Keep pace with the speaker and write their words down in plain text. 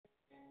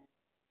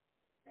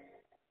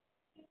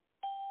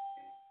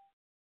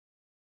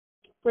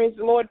Praise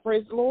the Lord,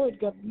 praise the Lord.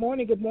 Good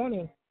morning, good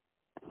morning.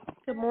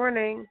 Good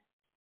morning.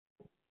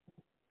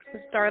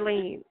 It's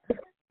Darlene.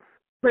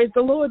 Praise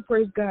the Lord,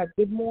 praise God.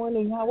 Good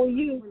morning. How are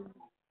you?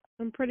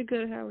 I'm pretty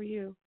good. How are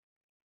you?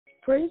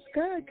 Praise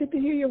God. Good to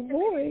hear your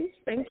voice.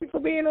 Thank you for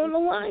being on the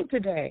line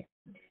today.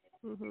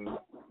 Mm-hmm.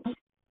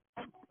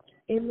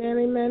 Amen,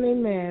 amen,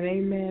 amen,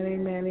 amen,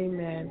 amen,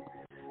 amen.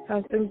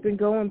 How's things been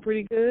going?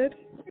 Pretty good?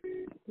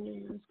 Yeah,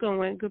 it's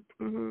going good.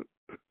 Mm-hmm.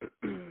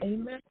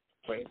 Amen.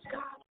 Praise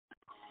God.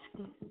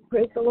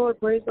 Praise the Lord,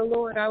 praise the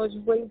Lord. I was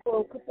just waiting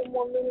for a couple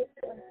more minutes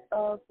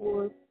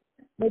for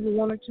maybe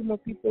one or two more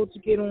people to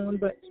get on,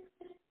 but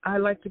I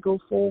like to go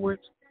forward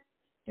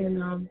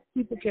and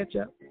people catch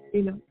up,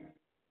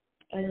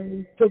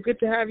 And so good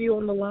to have you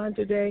on the line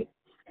today.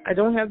 I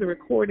don't have the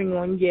recording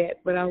on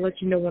yet, but I'll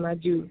let you know when I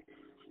do.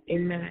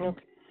 Amen.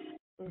 Okay.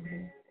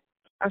 Mm-hmm.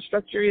 Our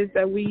structure is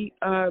that we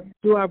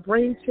do our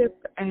brain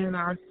tip and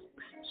our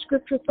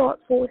scripture thought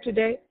for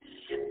today,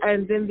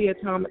 and then the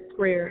atomic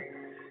prayer.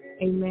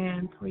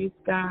 Amen. Praise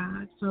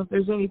God. So if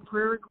there's any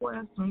prayer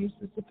requests or any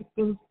specific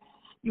things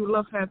you would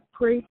love to have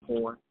prayed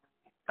for,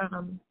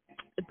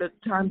 the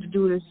time to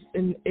do this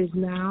is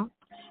now.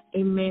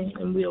 Amen.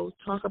 And we'll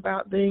talk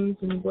about things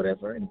and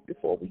whatever and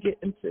before we get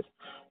into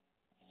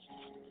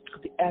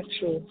the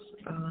actual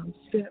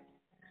step.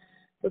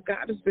 But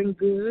God has been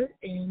good,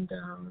 and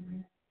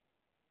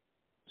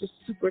just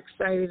super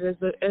excited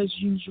as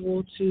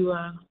usual to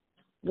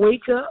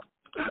wake up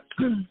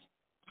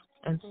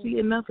and see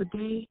another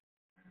day.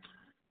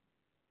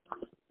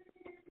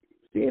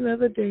 See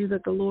another day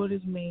that the Lord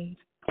has made.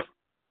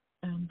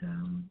 And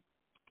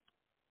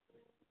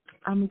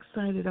I'm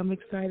excited.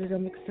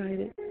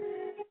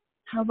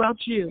 How about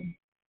you?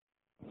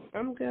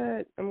 I'm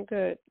good.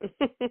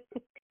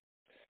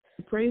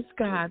 Praise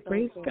God.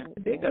 Praise God.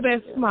 There go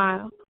that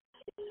smile.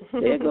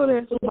 There go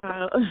that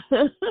smile.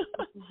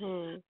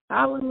 Mm-hmm.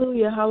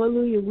 Hallelujah.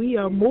 Hallelujah. We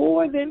are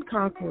more than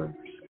conquerors.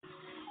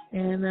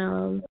 And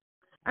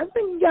I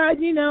think God,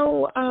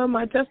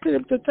 I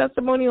tested the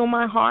testimony on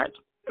my heart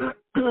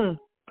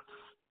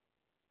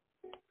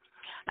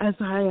as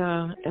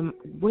I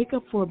wake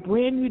up for a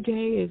brand new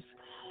day. Is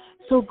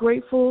so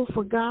grateful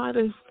for God,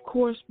 of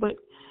course, but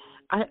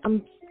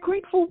I'm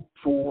grateful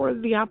for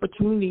the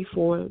opportunity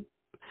for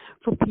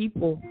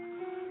people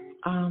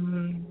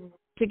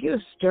to get a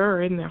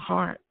stir in their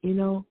heart,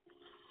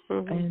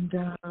 Mm-hmm. and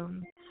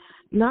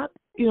not,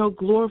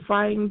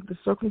 glorifying the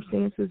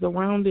circumstances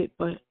around it,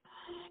 but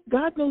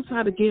God knows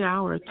how to get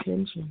our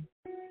attention.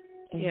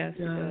 And, yes,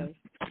 He does.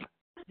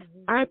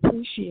 I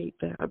appreciate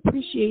that. I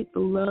appreciate the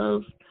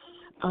love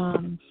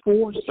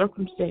for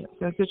circumstances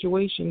and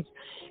situations.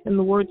 And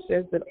the Word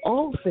says that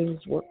all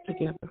things work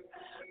together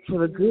for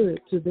the good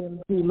to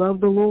them who love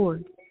the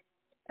Lord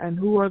and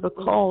who are the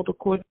called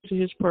according to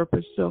His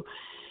purpose. So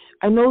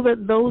I know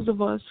that those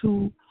of us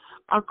who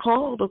are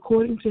called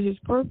according to His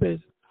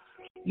purpose,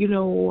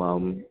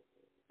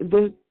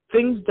 the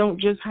things don't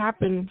just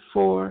happen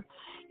for,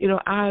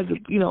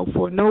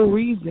 for no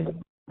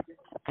reason.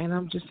 And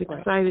I'm just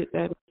excited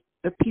that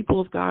the people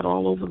of God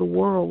all over the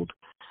world,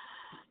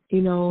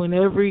 in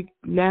every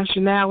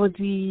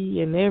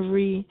nationality and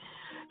every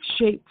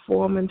shape,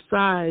 form, and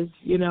size,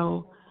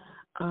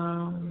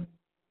 are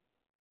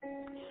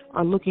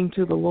looking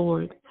to the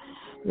Lord.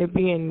 They're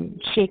being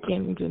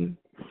shaken and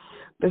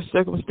their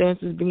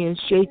circumstances being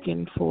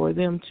shaken for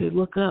them to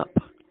look up,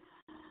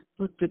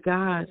 look to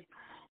God,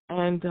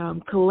 and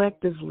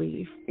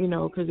collectively,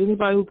 because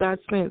anybody who got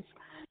sense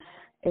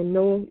and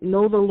know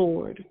the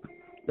Lord,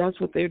 that's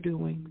what they're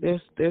doing.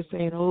 They're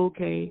saying,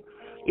 okay,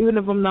 even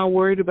if I'm not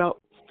worried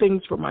about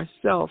things for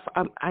myself,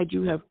 I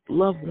do have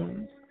loved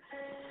ones.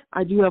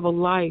 I do have a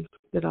life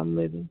that I'm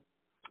living,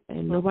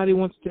 and nobody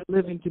wants their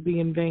living to be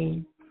in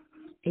vain.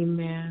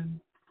 Amen.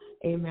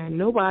 Amen.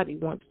 Nobody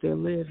wants their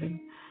living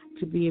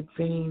to be in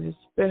vain,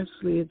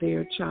 especially if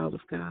they're a child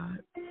of God.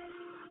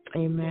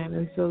 Amen.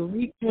 And so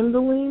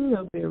rekindling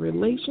of their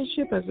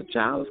relationship as a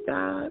child of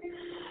God,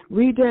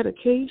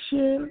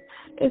 rededication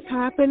is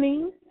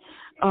happening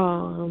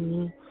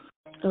from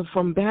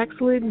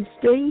backslidden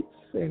states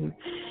and,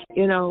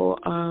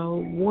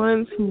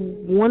 ones who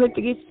wanted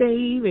to get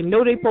saved and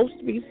know they're supposed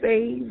to be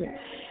saved. And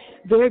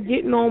they're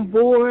getting on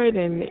board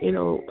and,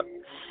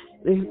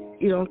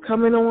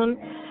 coming on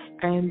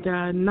and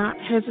not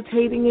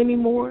hesitating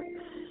anymore.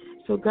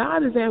 So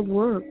God is at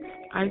work.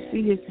 I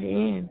see His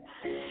hand.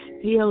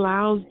 He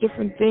allows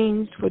different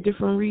things for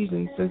different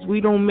reasons. Since we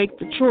don't make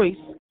the choice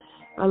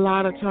a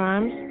lot of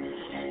times,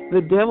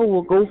 the devil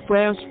will go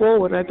fast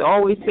forward. I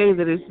always say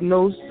that there's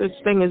no such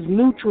thing as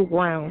neutral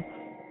ground.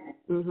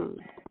 Mm-hmm.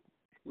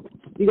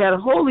 You got a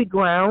holy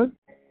ground,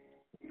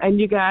 and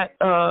you got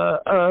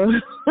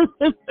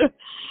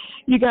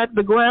you got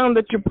the ground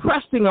that you're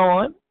pressing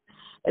on,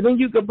 and then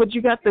you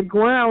got the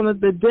ground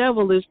that the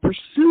devil is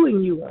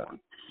pursuing you on.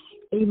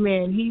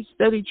 Amen. He's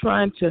steady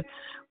trying to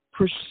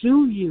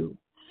pursue you.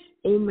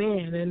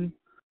 Amen. And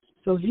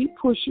so he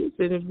pushes,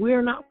 and if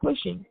we're not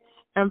pushing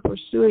and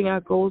pursuing our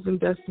goals and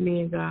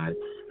destiny in God,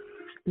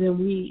 then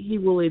he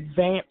will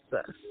advance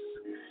us.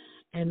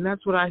 And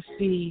that's what I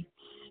see,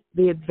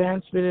 the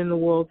advancement in the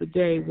world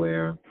today,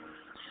 where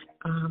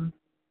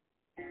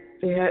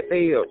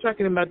they are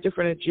talking about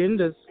different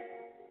agendas.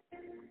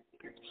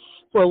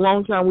 For a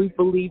long time, we've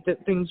believed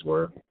that things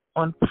were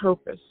on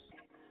purpose,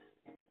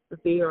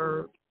 that they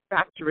are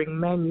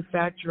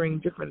manufacturing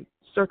different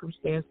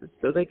circumstances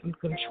so they can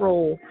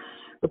control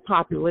the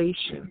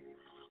population.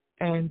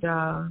 And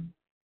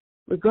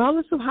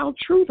regardless of how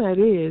true that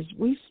is,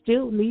 we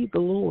still need the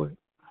Lord.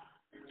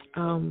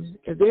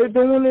 If they're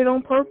doing it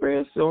on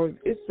purpose, or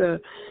it's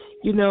if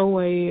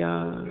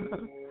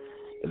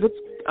it's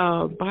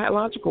a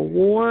biological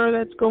war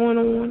that's going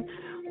on,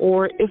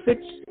 or if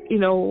it's,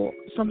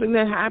 something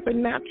that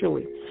happened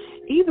naturally,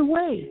 either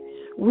way,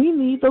 we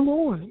need the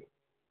Lord.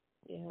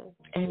 Yeah.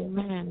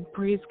 Amen.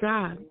 Praise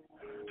God.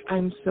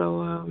 And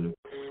so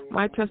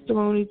my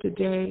testimony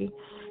today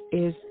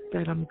is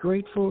that I'm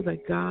grateful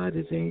that God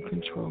is in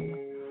control.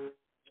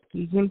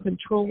 He's in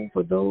control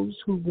for those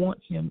who want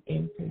him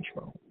in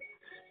control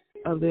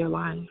of their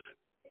life.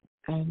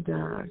 And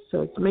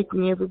so it's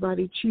making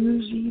everybody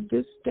choose ye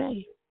this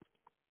day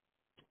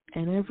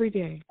and every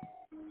day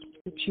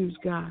to choose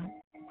God.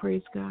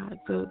 Praise God.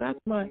 So that's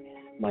my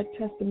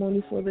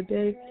testimony for the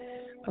day.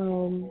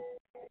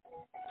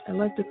 I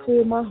like to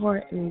clear my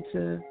heart and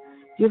to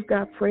give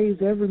God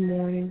praise every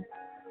morning.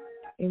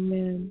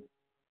 Amen.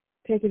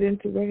 Take it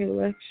into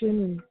recollection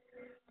and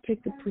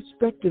take the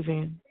perspective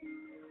in.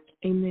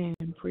 Amen.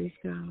 Praise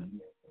God.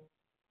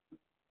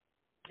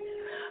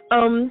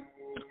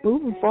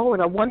 Moving forward,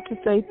 I want to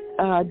say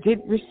I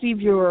did receive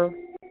your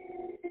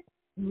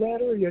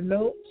letter, your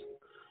notes,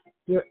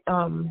 your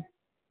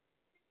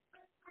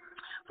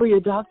for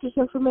your doctor's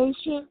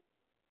information.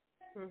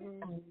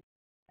 Mm-hmm.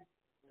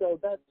 So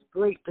that's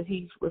great that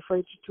he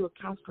referred you to a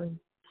counseling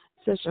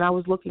session. I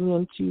was looking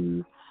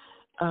into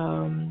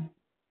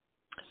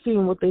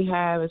seeing what they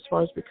have as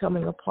far as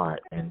becoming a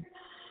part. And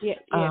Yeah,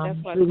 that's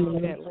why I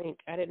told that link.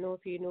 I didn't know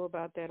if you knew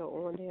about that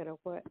or on that or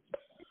what.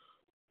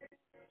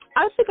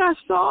 I think I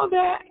saw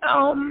that.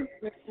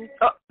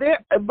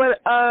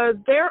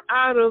 They're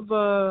out of.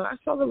 I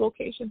saw the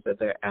locations that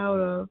they're out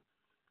of.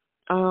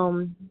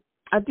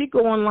 I did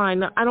go online.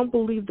 Now, I don't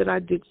believe that I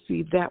did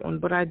see that one,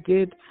 but I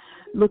did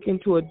look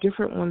into a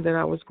different one that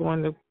I was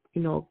going to,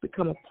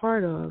 become a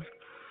part of.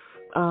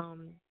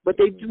 But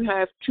they do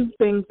have two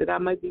things that I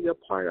might be a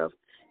part of,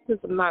 since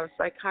I'm not a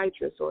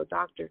psychiatrist or a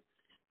doctor.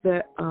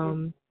 That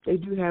they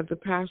do have the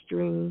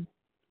pastoring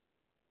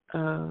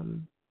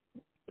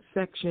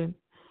section,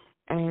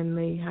 and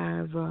they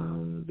have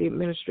the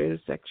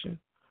administrative section.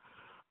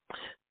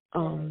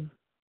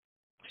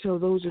 So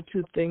those are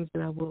two things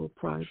that I will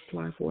apply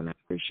for, and I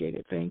appreciate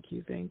it. Thank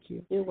you.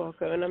 You're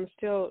welcome. And I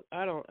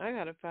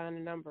got to find a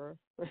number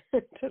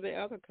to the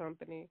other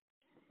company.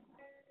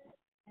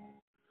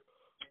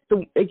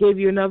 So they gave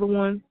you another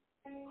one?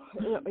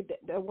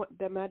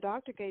 My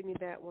doctor gave me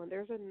that one.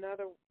 There's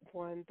another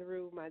one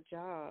through my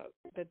job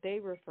that they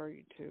refer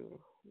you to.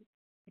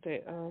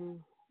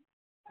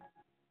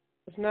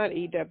 It's not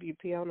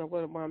EWP. I don't know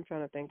why I'm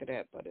trying to think of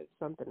that, but it's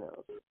something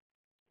else.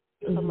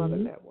 Some other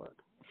network.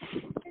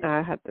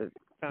 I have to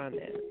find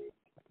that.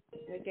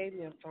 They gave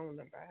me a phone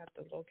number. I have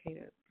to locate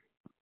it.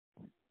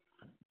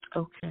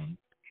 Okay.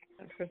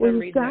 For some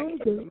reason, sound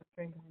good.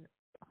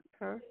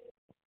 Huh?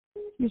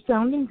 You're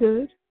sounding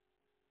good.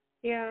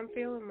 Yeah, I'm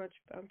feeling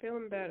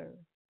better.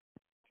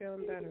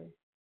 Feeling better.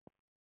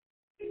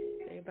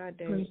 Day by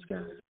day. Praise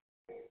God.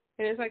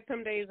 And it's like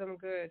some days I'm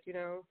good,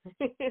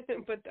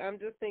 but I'm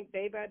just think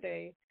day by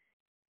day.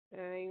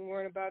 I ain't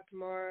worrying about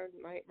tomorrow.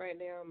 Right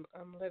now,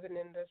 I'm living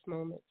in this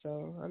moment,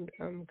 so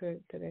I'm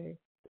good today.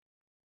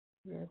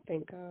 And I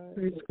thank God.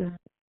 Praise God.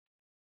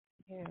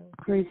 Yeah.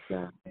 Praise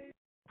God.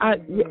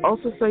 You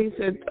also said you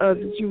said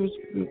that you was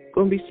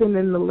going to be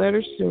sending the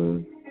letter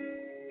soon.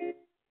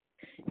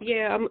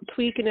 Yeah, I'm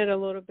tweaking it a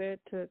little bit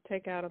to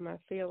take out of my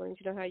feelings.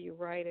 You know how you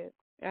write it.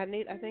 I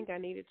think I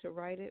needed to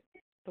write it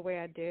the way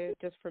I did,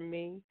 just for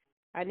me.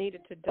 I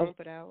needed to dump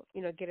it out,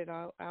 get it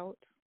all out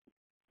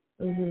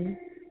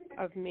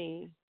of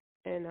me,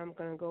 and I'm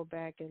going to go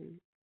back and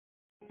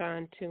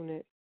fine-tune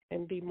it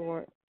and be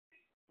more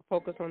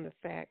focused on the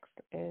facts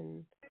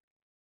and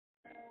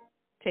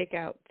take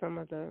out some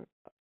of the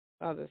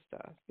other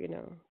stuff, You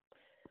know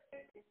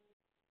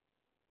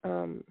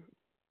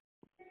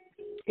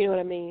what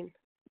I mean?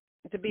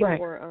 To be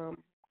more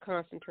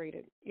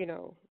concentrated,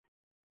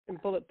 in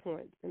bullet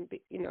points, and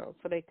be,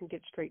 so they can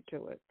get straight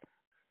to it.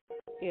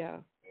 Yeah.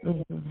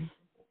 And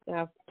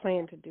I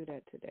plan to do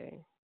that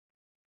today.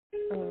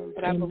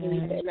 But I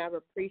believe that, and I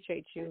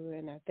appreciate you,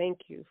 and I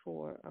thank you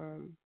for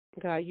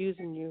God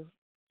using you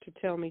to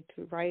tell me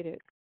to write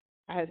it.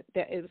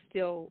 That it was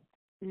still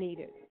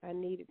needed. I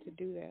needed to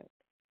do that.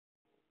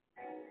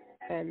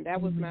 And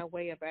that was my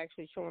way of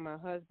actually showing my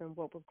husband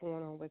what was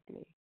going on with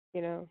me,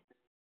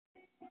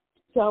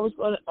 So I was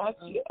going to ask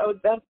you,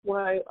 that's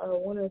why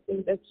one of the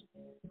things that's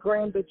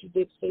grand that you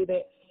did say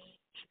that,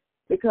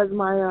 because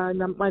my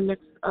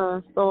next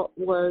thought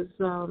was,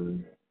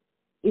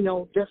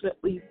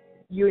 definitely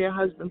you and your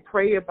husband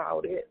pray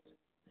about it.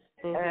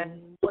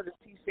 And what does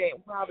he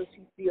saying, how does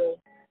he feel?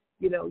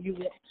 You know, you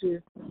want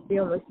to be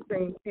on the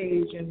same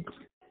page and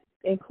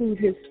include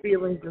his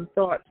feelings and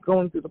thoughts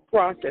going through the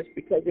process,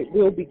 because it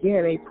will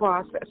begin a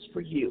process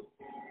for you.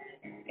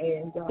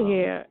 And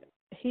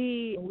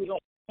we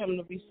don't want him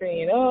to be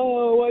saying,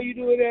 "Oh, why you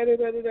doing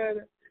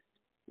that?"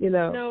 You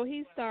know. No,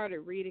 he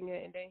started reading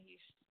it and then he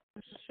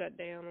shut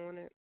down on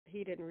it.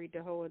 He didn't read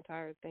the whole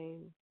entire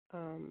thing.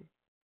 And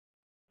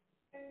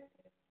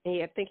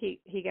I think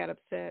he got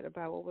upset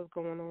about what was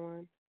going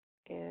on,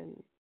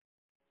 and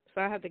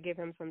so I have to give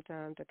him some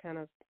time to kind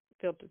of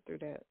filter through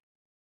that.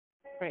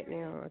 Right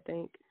now, I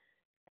think.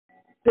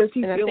 Does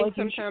he and feel I think like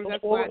sometimes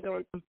that's why I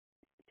don't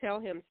tell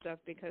him stuff,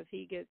 because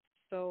he gets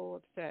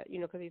so upset, you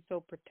know, because he's so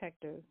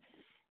protective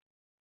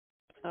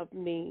of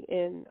me.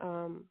 And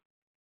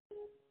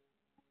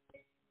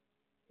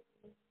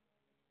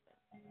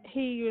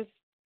he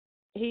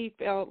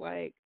felt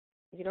like,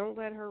 you don't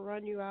let her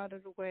run you out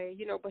of the way,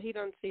 you know, but he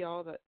doesn't see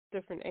all the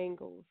different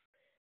angles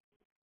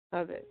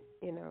of it,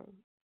 you know.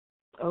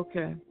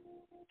 Okay.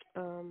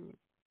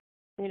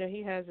 You know,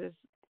 he has his,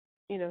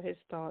 you know, his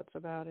thoughts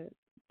about it.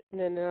 And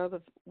then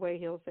another way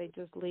he'll say,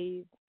 just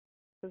leave,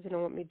 because he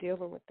don't want me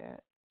dealing with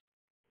that.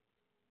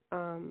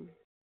 And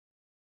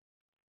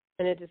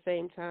at the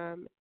same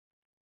time,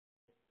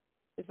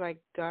 it's like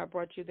God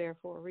brought you there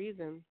for a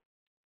reason,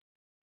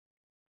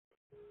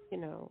 you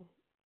know.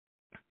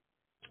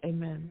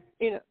 Amen.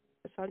 You know,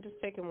 so I'm just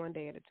taking one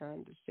day at a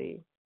time to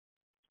see.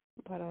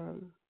 But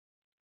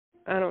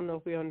I don't know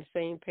if we're on the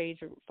same page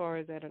as far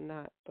as that or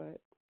not, but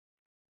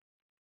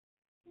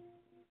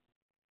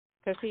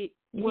because he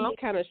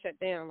kind of shut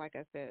down, like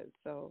I said.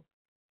 So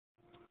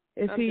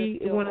is he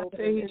when I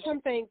say and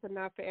some things are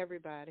not for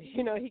everybody.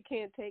 You know, he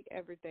can't take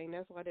everything.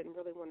 That's why I didn't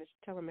really want to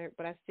tell him,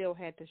 but I still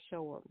had to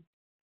show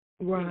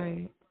him.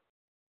 Right.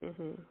 You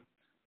know?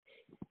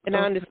 And I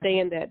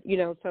understand that, you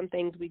know, some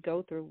things we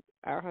go through,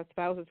 our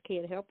spouses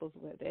can't help us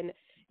with. And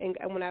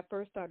when I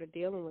first started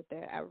dealing with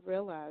that, I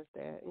realized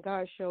that, and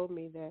God showed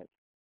me that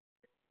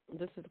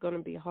this is going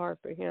to be hard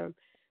for him,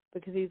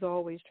 because he's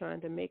always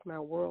trying to make my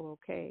world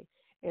okay.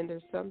 And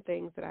there's some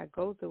things that I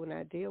go through and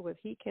I deal with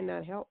he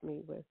cannot help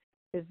me with.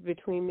 It's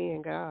between me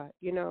and God,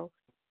 you know.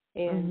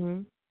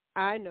 And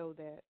I know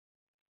that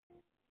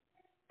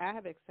I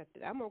have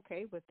accepted. I'm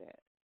okay with that.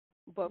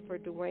 But for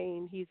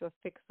Dwayne, he's a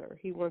fixer.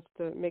 He wants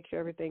to make sure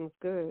everything's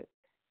good.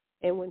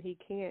 And when he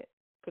can't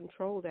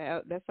control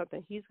that, that's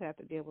something he's got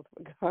to deal with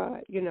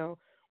God, you know,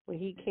 when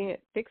he can't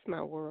fix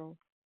my world,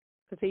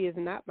 because he is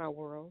not my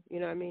world. You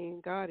know what I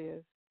mean? God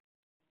is.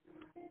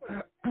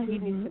 He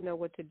needs to know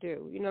what to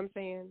do. You know what I'm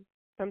saying?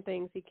 Some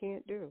things he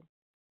can't do.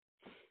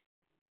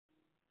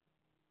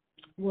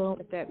 Well,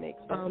 if that makes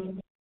sense.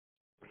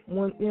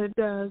 It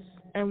does.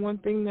 And one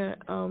thing that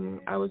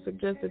I would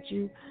suggest that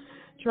you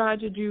try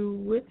to do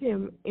with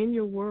him in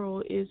your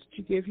world is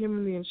to give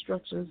him the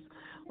instructions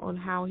on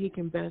how he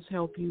can best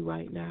help you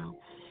right now.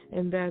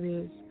 And that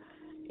is,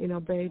 you know,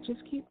 babe, just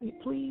keep me,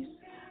 please.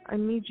 I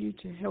need you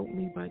to help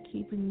me by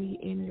keeping me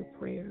in your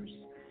prayers.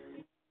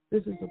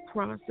 This is a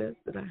process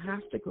that I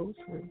have to go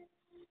through.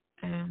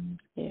 And,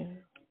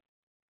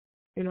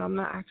 you know, I'm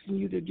not asking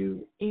you to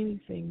do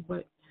anything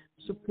but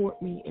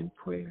support me in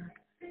prayer.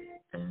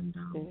 And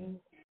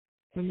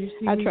when you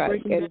see me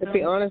breaking down, to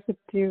be honest with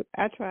you,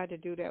 I tried to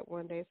do that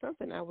one day.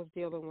 Something I was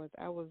dealing with,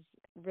 I was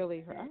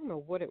really hurt. I don't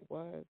know what it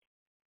was,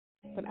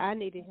 but I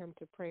needed him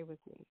to pray with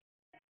me,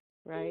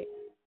 right?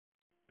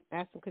 I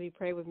asked him, could he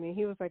pray with me?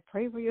 He was like,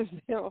 pray for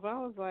yourself. I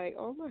was like,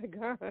 oh, my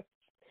gosh.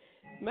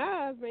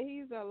 My husband,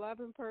 he's a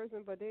loving person,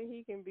 but then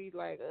he can be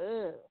like,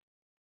 ugh,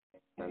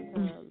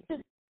 sometimes.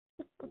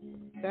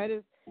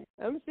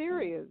 I'm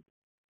serious.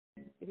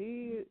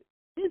 He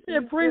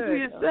said, pray for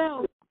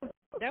yourself.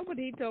 That's what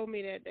he told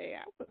me that day.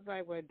 I was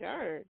like, well,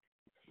 darn,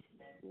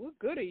 what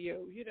good are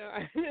you? You know,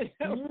 I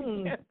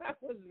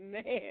was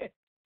mad.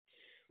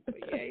 But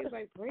yeah, he's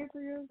like, pray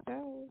for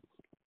yourself.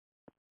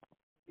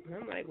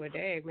 I'm like, well,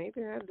 dang,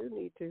 maybe I do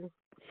need to.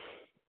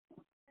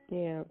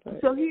 Yeah, but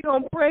so he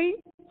gonna pray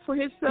for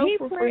himself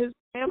or for his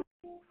family?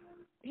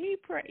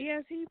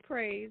 Yes, he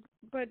prays,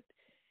 but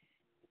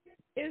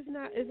it's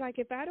not. It's like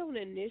if I don't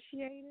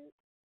initiate it,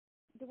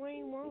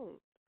 Dwayne won't.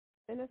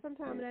 And then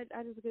sometimes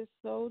I just get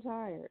so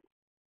tired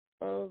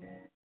of.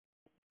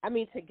 I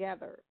mean,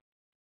 together.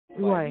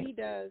 What he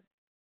does,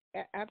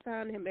 I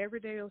found him every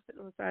day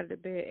sitting on the side of the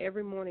bed.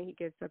 Every morning he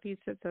gets up. He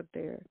sits up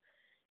there.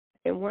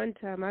 And one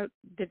time I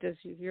did this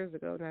years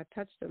ago, and I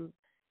touched him.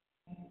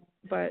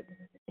 But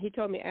he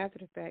told me after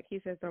the fact. He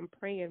says, "I'm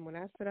praying when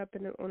I sit up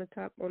on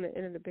the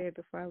end of the bed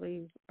before I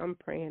leave. I'm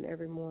praying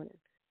every morning."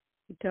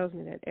 He tells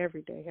me that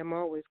every day. I'm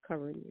always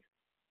covering you.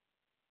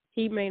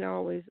 He may not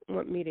always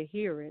want me to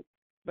hear it,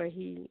 but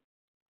he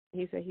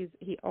said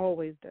he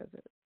always does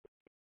it.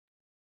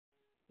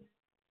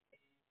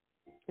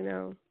 You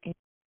know.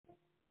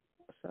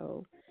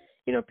 So,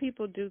 you know,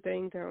 people do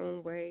things their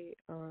own way.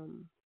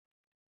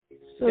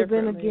 So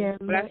then again,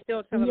 but I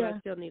still tell him I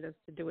still need us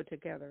to do it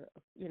together.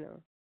 You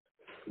know.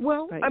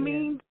 Well, but, I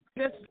mean,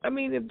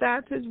 if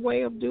that's his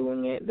way of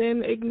doing it,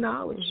 then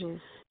acknowledge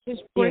his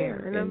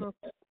prayer. Yeah, and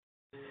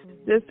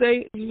Just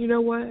say, you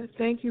know what?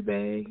 Thank you,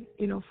 babe.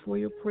 For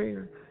your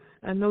prayer.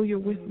 I know you're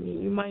with me.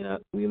 We might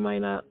not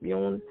be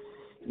on.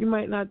 We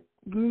might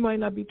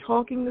not be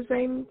talking the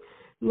same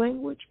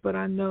language, but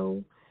I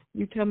know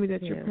you tell me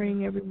that you're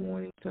praying every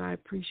morning, so I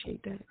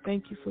appreciate that.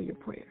 Thank you for your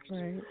prayers.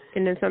 Right.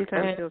 And then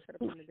sometimes he'll sit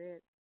up on the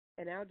bed,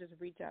 and I'll just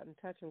reach out and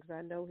touch him because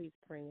I know he's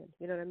praying.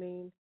 You know what I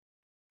mean?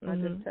 I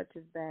just touch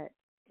his back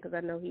because I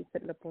know he's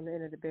sitting up on the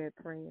end of the bed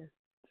praying.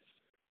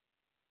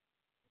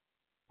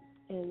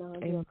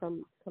 And he'll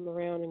come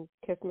around and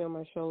kiss me on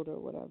my shoulder or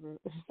whatever.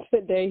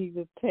 Today he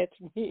just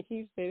touched me.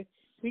 He said,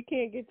 "We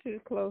can't get too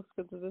close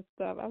because of this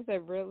stuff." I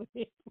said, "Really?"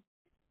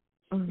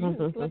 You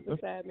just slept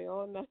beside me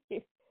all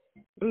night.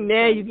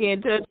 Now you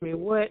can't touch me.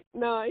 What?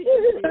 No,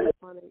 it's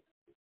funny.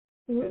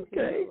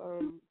 Okay.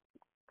 He'll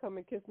come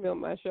and kiss me on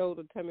my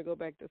shoulder, tell me to go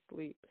back to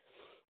sleep,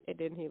 and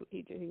then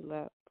he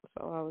left.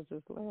 So I was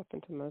just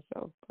laughing to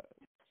myself. But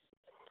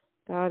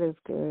God is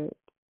good,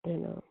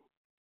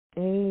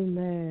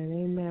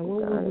 Amen.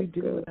 What would we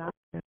do without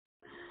Him?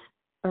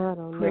 I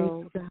don't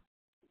know. God.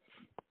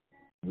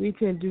 We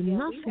can do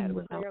nothing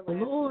without the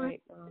Lord.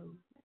 Night,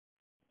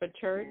 for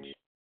church.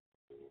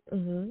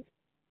 And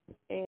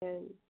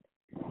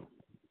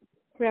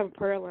we have a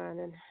prayer line,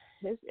 and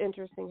it's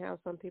interesting how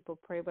some people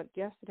pray. But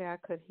yesterday I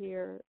could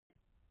hear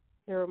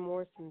they were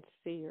more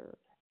sincere.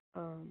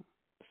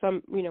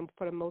 Some,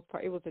 for the most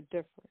part, it was a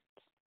difference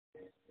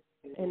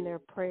in their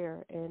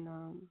prayer, and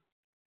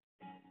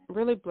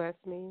really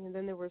blessed me. And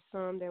then there were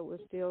some that were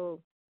still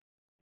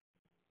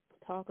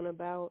talking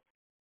about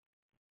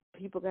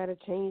people got to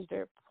change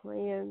their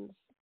plans,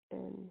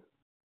 and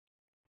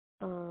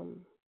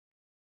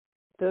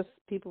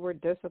people were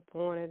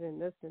disappointed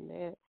and this and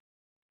that.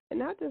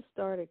 And I just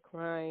started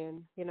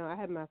crying. I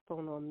had my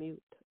phone on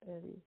mute,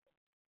 and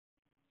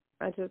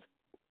I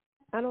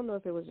don't know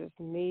if it was just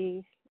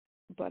me,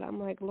 but I'm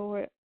like,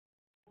 Lord,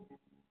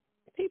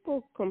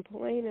 people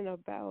complaining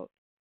about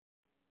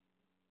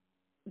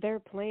their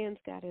plans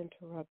got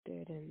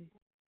interrupted, and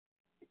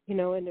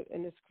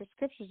and the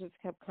scriptures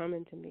just kept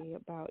coming to me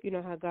about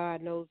how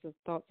God knows the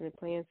thoughts and the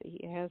plans that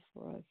He has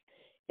for us,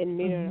 and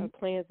many are the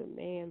plans of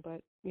man,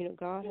 but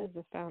God has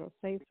the final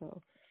say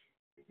so.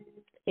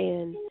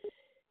 And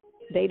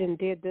they done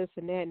did this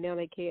and that, and now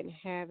they can't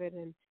have it,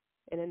 and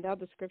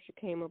another scripture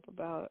came up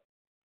about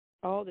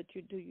all that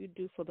you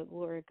do for the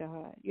glory of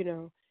God.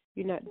 You're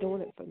not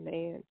doing it for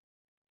man.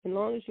 As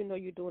long as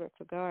you're doing it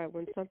for God,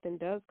 when something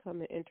does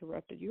come and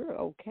interrupt it, you're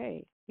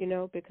okay,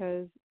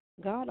 because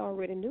God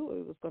already knew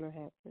it was going to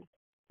happen,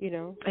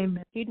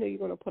 Amen. He knew you're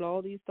going to put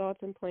all these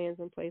thoughts and plans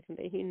in place, and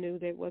that He knew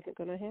that it wasn't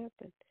going to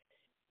happen.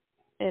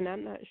 And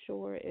I'm not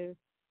sure if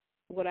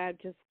what I've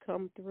just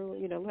come through,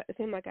 it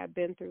seemed like I've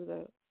been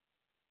through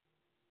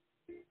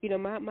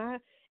my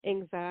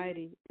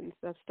anxiety and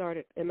stuff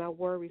started, and my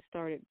worry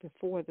started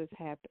before this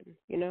happened,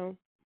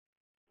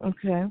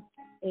 Okay.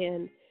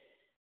 And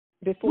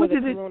before the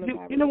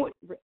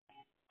coronavirus.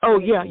 Oh,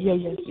 yes.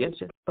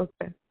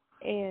 Okay.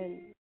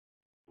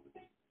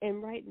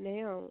 And right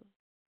now,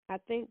 I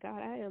thank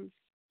God I am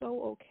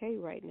so okay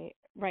right now.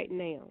 Right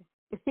now.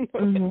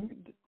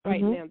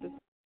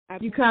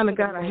 You kind of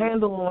got a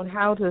handle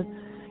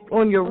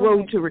on your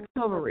road to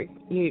recovery.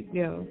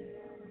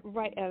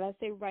 Right, and I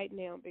say right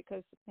now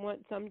because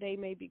someday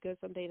may be good,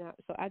 someday not.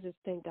 So I just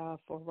thank God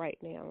for right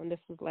now. And this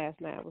was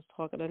last night I was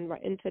talking,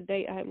 and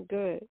today I'm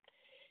good.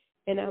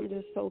 And I'm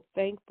just so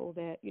thankful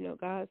that,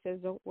 God says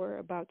don't worry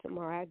about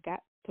tomorrow.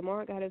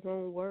 Tomorrow got His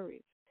own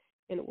worries.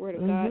 And the Word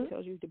of God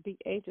tells you to be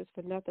anxious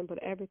for nothing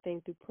but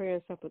everything through prayer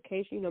and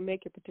supplication.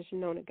 Make your petition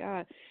known to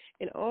God.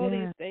 And all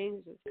these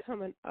things is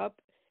coming up,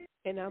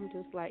 and I'm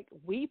just like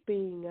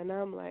weeping, and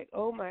I'm like,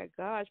 oh my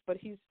gosh!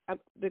 But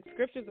the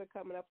scriptures are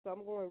coming up, so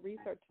I'm going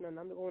researching them.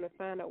 I'm going to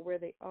find out where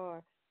they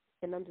are,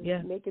 and I'm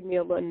just making me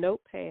a little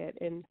notepad.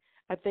 And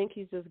I think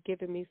He's just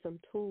giving me some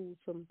tools,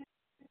 some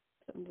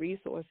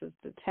resources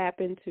to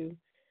tap into,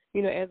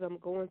 as I'm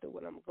going through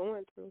what I'm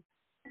going through,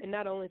 and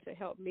not only to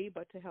help me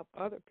but to help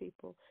other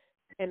people.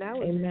 And I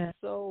was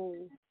so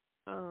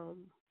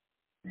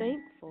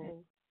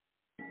thankful,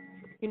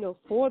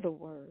 for the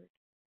Word,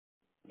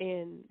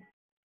 and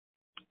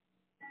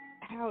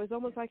how it's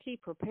almost like He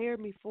prepared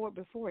me for it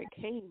before it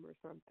came or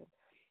something.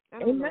 I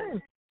don't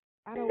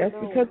know. That's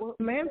because of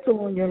the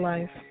mantle on your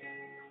life.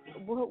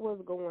 What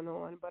was going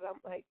on? But I'm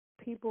like,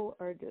 people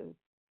are just,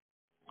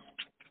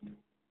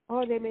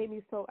 they made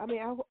me so, I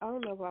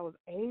don't know if I was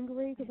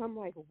angry, because I'm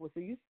like,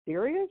 are you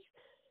serious?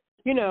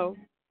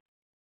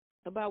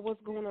 About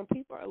what's going on.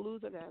 People are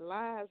losing their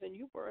lives, and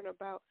you worrying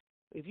about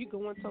if you're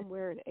going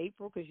somewhere in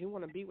April because you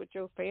want to be with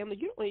your family.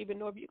 You don't even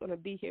know if you're going to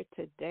be here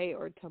today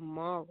or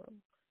tomorrow.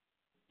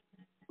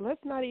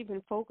 Let's not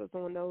even focus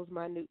on those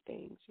minute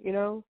things,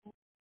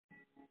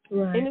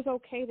 Right. And it's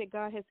okay that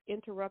God has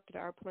interrupted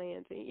our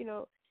plans. And,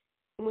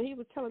 when He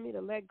was telling me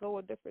to let go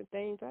of different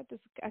things,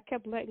 I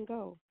kept letting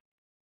go.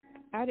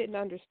 I didn't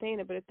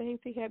understand it, but the things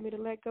He had me to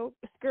let go,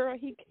 girl,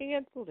 He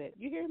canceled it.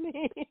 You hear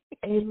me?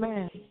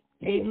 Amen.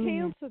 He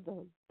canceled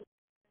them.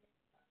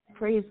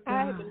 Praise God.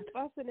 I had been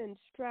fussing and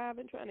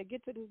striving, trying to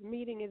get to this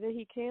meeting, and then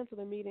he canceled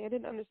the meeting. I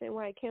didn't understand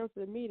why he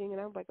canceled the meeting,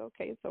 and I was like,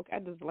 okay, it's okay. I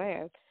just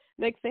laughed.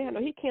 Next thing I know,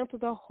 he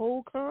canceled the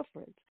whole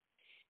conference.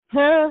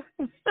 Huh?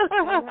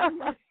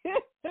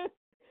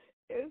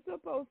 It's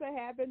supposed to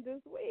happen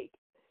this week.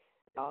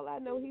 All I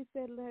know, he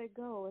said, let it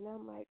go. And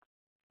I'm like,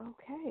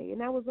 okay.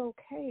 And I was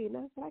okay. And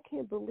I said, I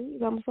can't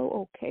believe I'm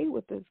so okay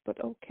with this.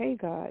 But okay,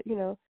 God,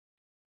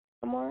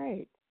 I'm all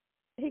right.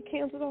 He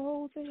canceled the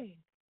whole thing.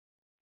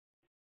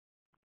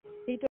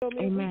 He told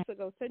me Amen. weeks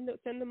ago, send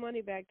the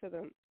money back to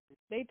them.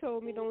 They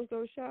told me don't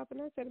go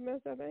shopping. I said, mess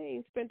up, I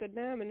ain't spent a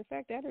dime. And in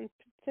fact, I didn't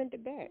send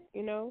it back,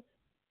 because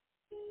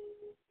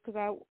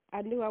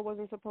I knew I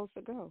wasn't supposed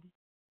to go.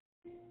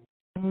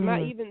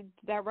 My even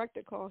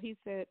director called. He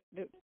said,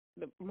 the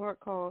Mark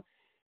called,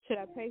 should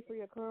I pay for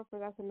your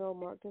conference? I said, no,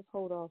 Mark, just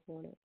hold off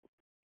on it.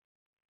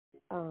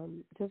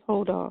 Just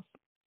hold off.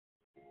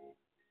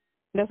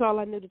 That's all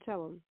I knew to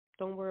tell him.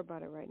 Don't worry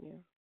about it right now.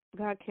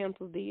 God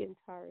canceled the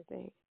entire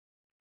thing.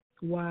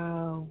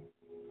 Wow.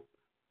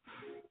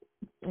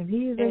 And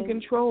he is in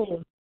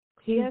control.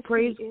 Yes,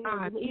 praise he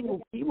God. Is.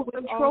 He will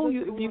control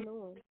you if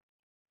you.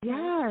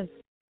 Yes.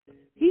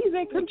 He's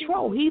in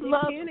control. He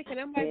loves. And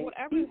I'm like,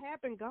 whatever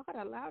happened, God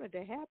allowed it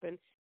to happen.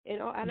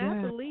 And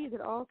I believe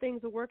that all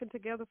things are working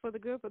together for the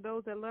good for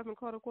those that love and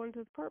called according to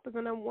His purpose.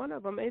 And I'm one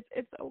of them.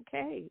 It's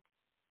okay.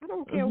 I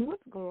don't care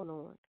what's going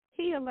on.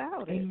 He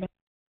allowed it. Amen.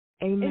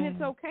 Amen. And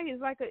it's okay.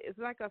 It's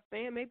like a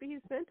fan. Maybe He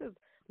sent us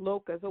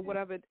locusts or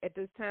whatever at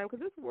this time, because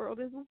this world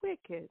is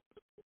wicked.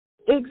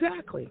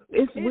 Exactly.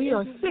 We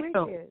are sick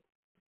of it.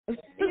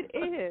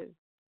 It is.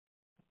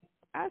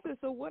 I said,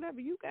 so whatever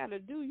you got to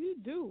do, you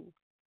do.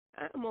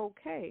 I'm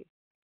okay.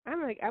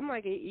 I'm like,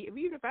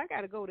 even if I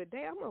got to go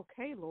today, I'm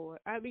okay, Lord.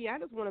 I mean, I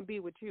just want to be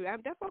with you.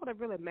 That's all that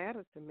really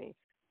matters to me.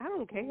 I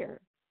don't care.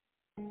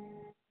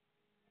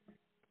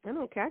 I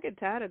don't care. I get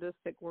tired of this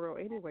sick world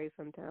anyway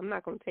sometimes. I'm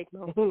not going to take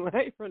my own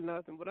life or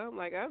nothing, but I'm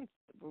like,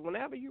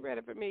 whenever you're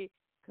ready for me,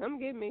 come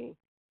get me.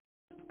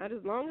 As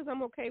long as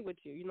I'm okay with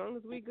you, as long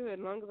as we good, as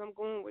long as I'm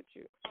going with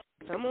you,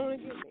 come on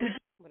and get me.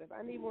 But if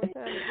I need more time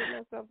to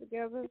get myself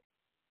together,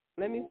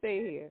 let me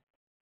stay here.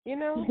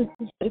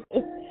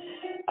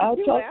 I'll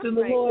talk to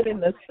the Lord in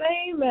the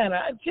same manner.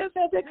 I just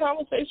had that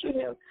conversation with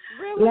him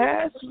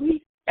last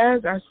week.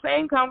 As our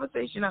same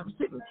conversation, I was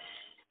sitting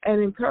and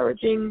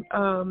encouraging.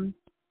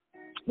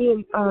 Me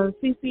and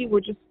Cece were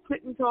just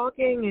sitting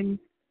talking and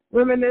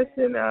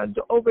reminiscing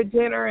over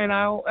dinner, and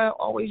I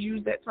always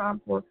use that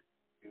time for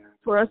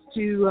us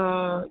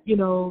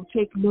to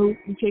take note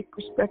and take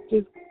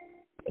perspective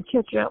and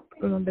catch up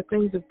on the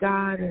things of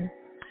God and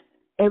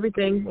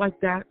everything like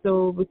that.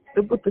 So with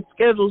the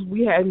schedules,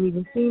 we hadn't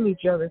even seen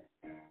each other,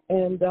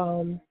 and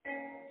so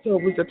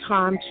it was a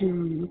time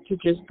to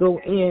just go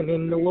in.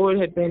 And the Lord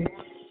had been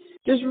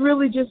just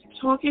really just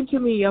talking to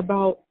me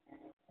about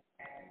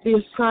the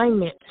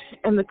assignment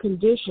and the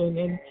condition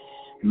and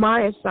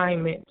my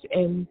assignment,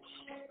 and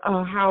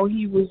how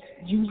He was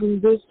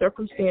using this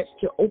circumstance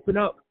to open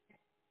up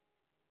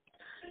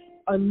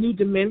a new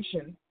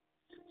dimension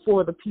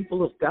for the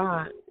people of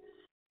God,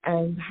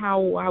 and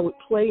how I would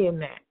play in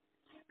that.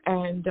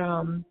 And,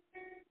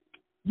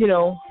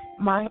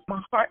 my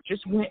heart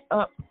just went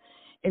up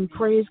in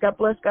praise. God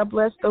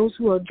bless those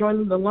who are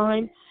joining the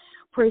line.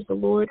 Praise the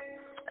Lord.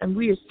 And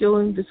we are still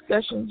in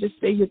discussion. Just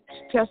say your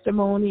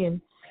testimony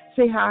and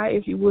say hi,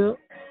 if you will.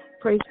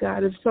 Praise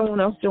God. If someone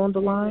else joined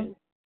the line.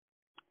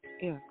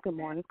 Yes, good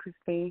morning,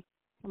 Christine.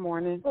 Good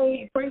morning.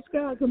 Hey, praise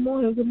God. Good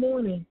morning. Good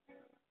morning.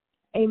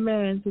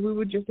 Amen. So we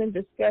were just in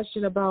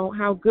discussion about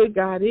how good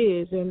God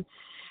is, and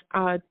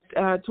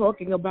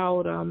talking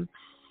about,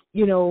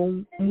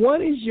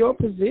 what is your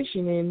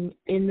position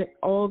in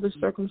all the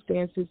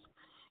circumstances.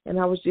 And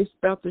I was just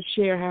about to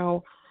share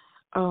how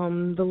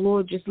the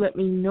Lord just let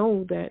me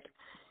know that,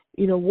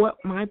 what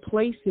my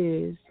place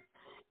is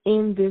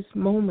in this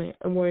moment,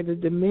 and where the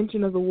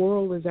dimension of the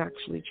world is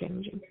actually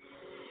changing.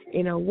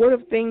 What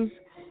if things,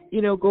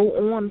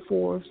 go on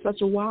for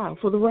such a while,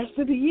 for the rest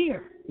of the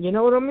year? You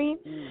know what I mean?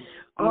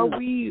 Are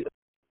we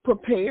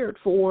prepared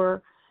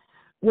for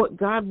what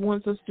God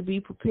wants us to be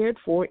prepared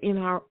for in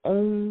our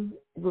own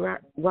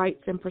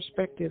rights and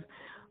perspective?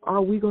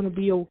 Are we going to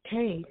be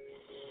okay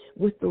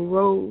with the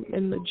road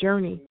and the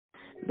journey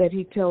that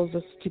He tells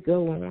us to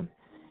go on?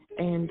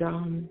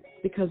 And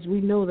because we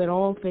know that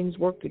all things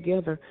work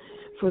together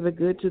for the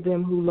good to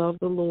them who love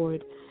the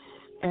Lord.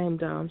 And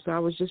so I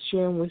was just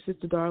sharing with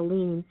Sister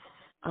Darlene,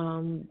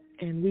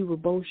 and we were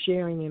both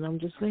sharing, and I'm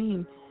just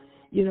saying,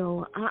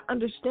 I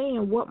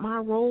understand what my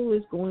role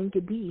is going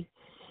to be.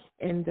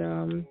 And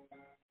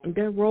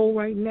that role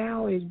right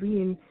now is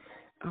being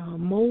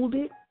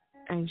molded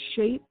and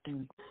shaped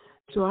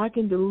so I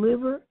can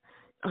deliver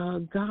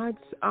God's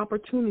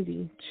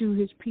opportunity to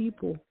His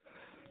people.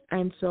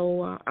 And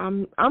so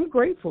I'm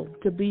grateful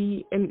to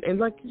be, and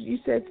like you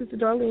said, Sister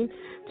Darlene,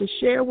 to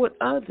share with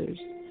others,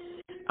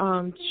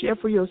 share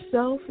for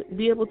yourself,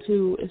 be able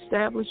to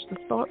establish the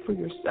thought for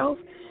yourself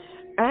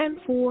and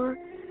for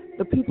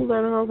the people that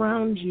are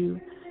around you,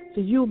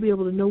 so you'll be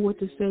able to know what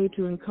to say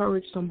to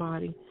encourage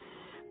somebody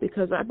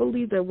because I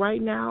believe that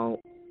right now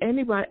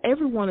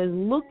everyone is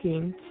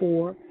looking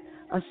for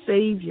a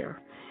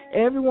Savior.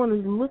 Everyone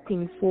is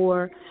looking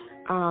for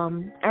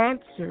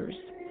answers.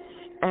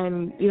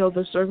 And,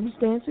 the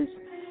circumstances,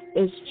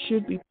 it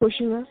should be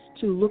pushing us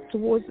to look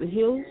towards the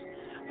hills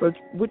for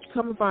which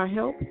cometh our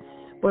help.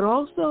 But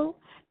also,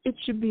 it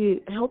should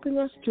be helping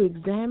us to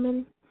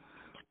examine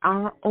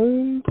our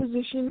own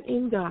position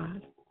in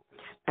God.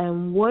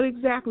 And what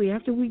exactly,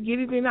 after we get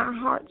it in our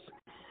hearts,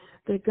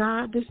 that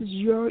God, this is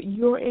you're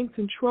in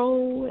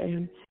control,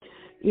 and,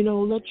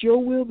 let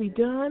your will be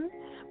done.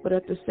 But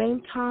at the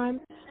same time,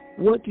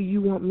 what do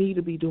you want me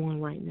to be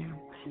doing right now?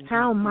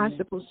 How am I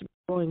supposed to be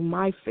showing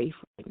my faith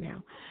right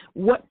now?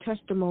 What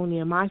testimony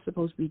am I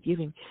supposed to be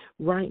giving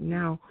right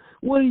now?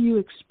 What are you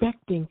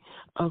expecting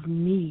of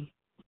me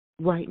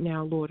right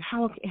now, Lord?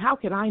 How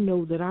can I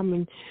know that I'm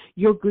in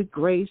your good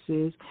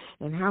graces,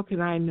 and how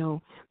can I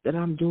know that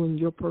I'm doing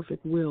your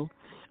perfect will?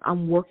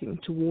 I'm working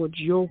towards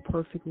your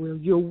perfect will.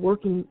 You're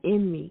working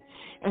in me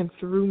and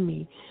through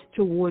me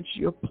towards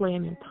your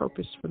plan and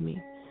purpose for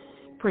me.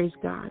 Praise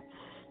God.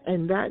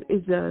 And that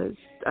is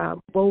a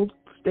bold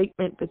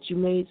statement that you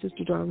made,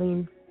 Sister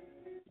Darlene,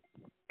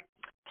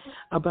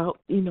 about,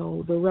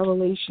 the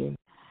revelation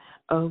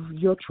of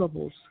your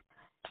troubles,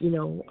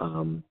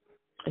 and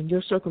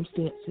your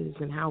circumstances,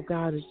 and how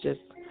God is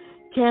just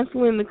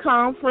canceling the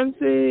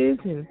conferences,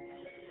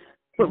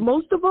 but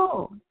most of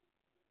all,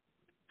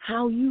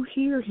 how you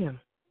hear him,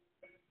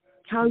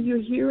 how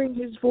you're hearing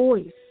his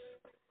voice.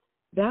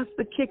 That's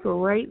the kicker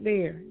right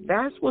there.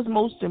 That's what's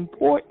most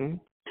important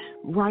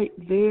right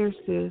there,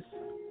 sis.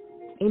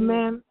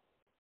 Amen.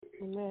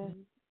 Amen.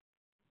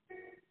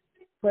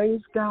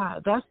 Praise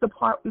God. That's the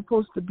part we're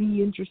supposed to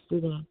be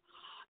interested in.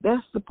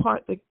 That's the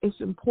part that is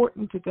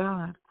important to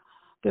God,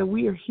 that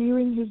we are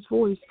hearing his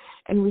voice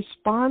and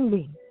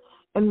responding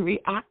and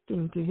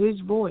reacting to his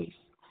voice.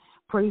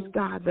 Praise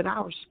God, that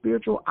our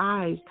spiritual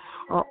eyes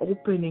are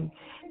opening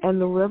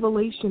and the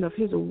revelation of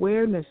his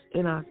awareness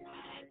in us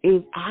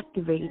is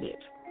activated.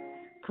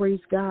 Praise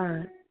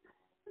God.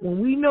 When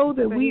we know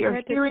that we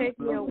are hearing, he had to take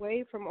me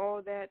away from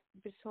all that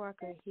just so I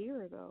could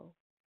hear, though.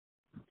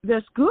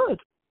 That's good.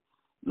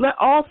 Let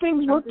all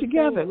things work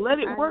together. Let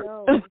it work.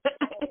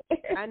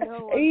 I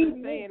know what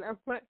you're saying.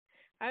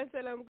 I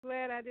said I'm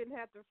glad I didn't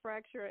have to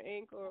fracture an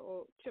ankle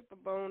or chip a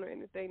bone or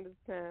anything this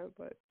time,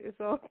 but it's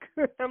all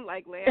good. I'm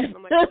like laughing.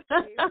 I'm like,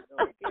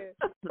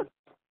 okay.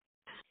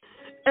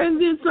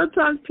 And then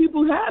sometimes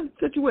people have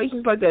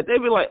situations like that. They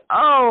be like,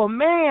 oh,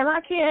 man,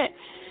 I can't.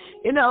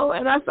 And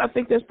I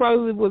think that's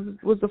probably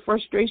was the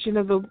frustration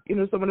of the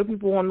some of the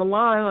people on the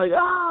line, like,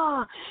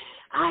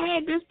 I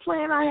had this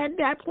plan, I had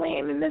that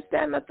plan, and this,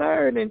 that, and the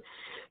third, and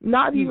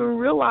not even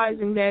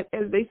realizing that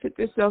as they sit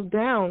themselves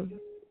down,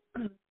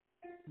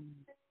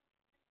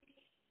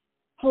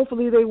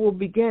 hopefully they will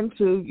begin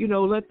to,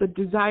 let the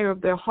desire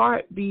of their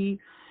heart be,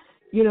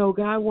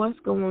 God, what's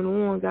going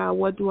on? God,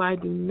 what do I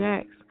do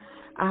next?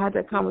 I had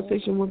that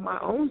conversation with my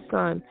own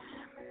son.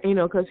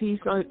 Because he's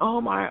like,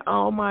 all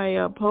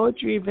my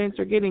poetry events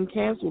are getting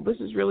canceled. This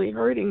is really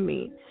hurting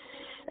me.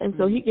 And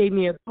so he gave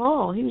me a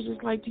call. He was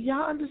just like, do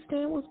y'all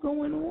understand what's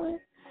going on?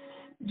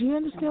 Do you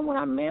understand what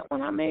I meant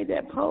when I made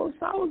that post?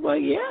 I was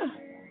like, yeah,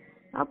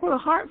 I put a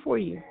heart for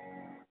you.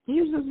 He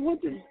was just,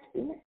 what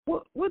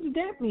did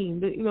that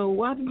mean?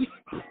 Why did you?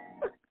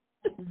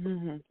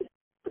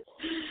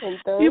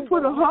 You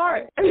put a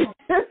heart.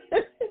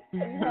 We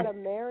had a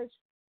marriage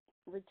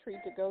retreat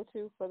to go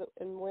to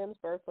in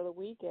Williamsburg for the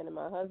weekend, and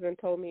my husband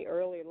told me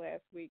earlier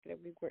last week that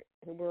we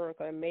weren't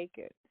going to make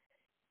it,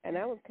 and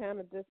I was kind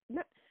of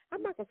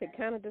I'm not going to say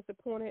kind of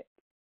disappointed.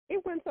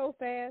 It went so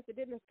fast, it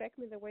didn't affect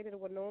me the way that it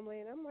would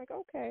normally, and I'm like,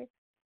 okay.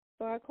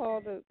 So I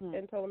called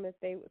and told them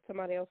if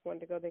somebody else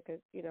wanted to go, they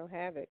could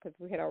have it, because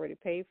we had already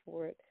paid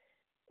for it.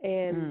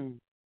 And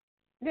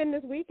then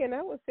this weekend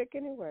I was sick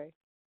anyway.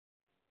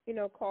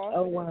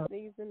 Coughing and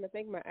sneezing. I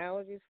think my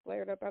allergies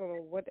flared up. I don't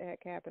know what the heck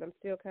happened. I'm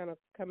still kind of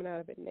coming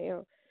out of it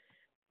now.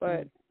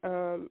 But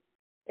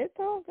it's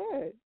all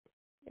good,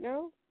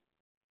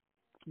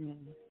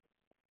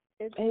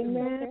 It's okay.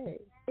 Amen.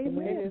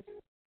 It is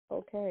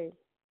okay.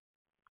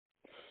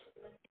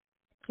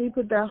 He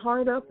put that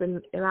heart up,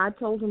 and I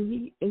told him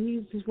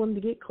he just wanted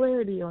to get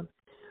clarity on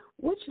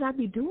what should I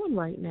be doing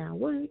right now.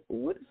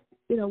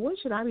 What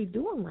should I be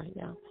doing right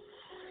now?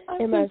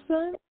 And my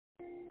son,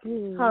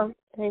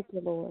 thank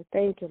you, Lord.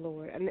 Thank you,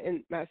 Lord.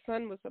 And my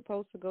son was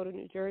supposed to go to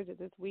New Jersey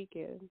this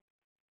weekend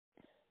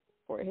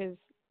for his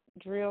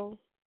drill,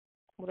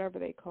 whatever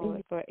they call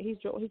it. But he's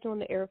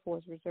joined the Air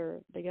Force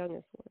Reserve, the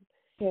youngest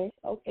one.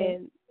 Okay.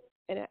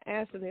 And I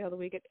asked him the other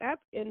week,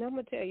 and I'm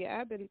gonna tell you,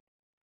 I've been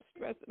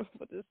stressing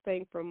over this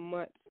thing for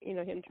months.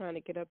 Him trying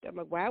to get up there. I'm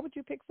like, why would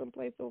you pick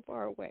someplace so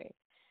far away?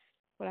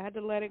 But I had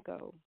to let it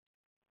go.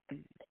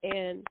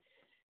 And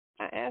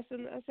I asked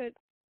him. I said,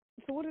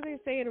 so what are they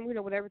saying? And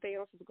with everything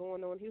else is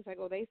going on, he was like,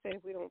 oh, they say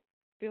if we don't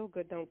feel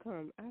good, don't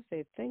come. I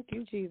said, thank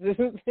you, Jesus.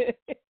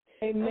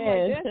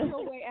 Amen. Like, that's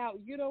no way out.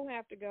 You don't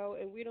have to go,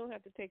 and we don't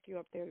have to take you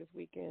up there this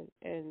weekend.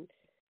 And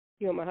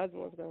my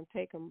husband was going to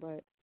take him,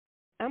 but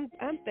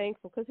I'm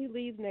thankful because he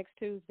leaves next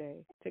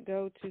Tuesday to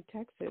go to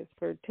Texas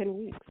for 10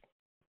 weeks.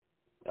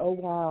 Oh,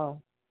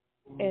 wow.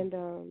 And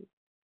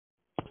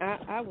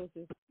I was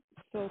just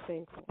so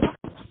thankful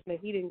that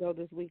he didn't go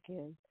this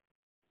weekend.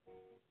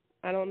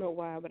 I don't know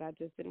why, but I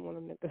just didn't want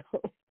him to go.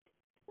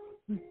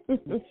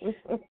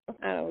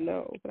 I don't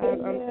know, but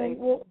I'm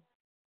thankful.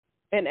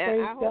 And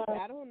I hope,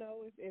 I don't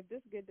know if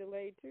this get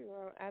delayed too.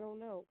 I don't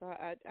know.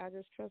 I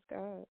just trust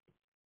God.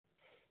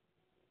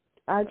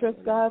 I trust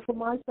God for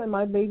my son.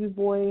 My baby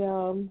boy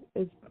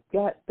is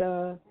got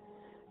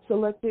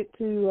selected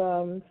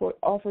to for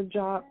offer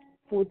job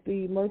for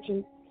the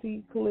Merchant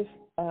Sealift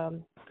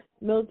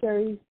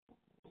Military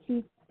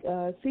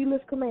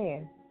Sealift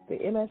Command, the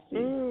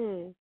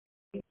MSC.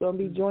 He's going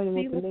to be joining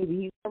with the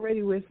Navy. He's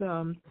already with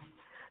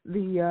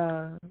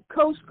the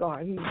Coast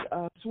Guard. He's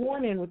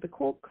sworn in with the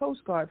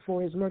Coast Guard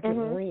for his Merchant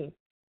Marine.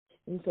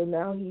 And so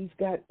now he's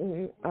got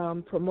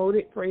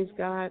promoted, praise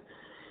God.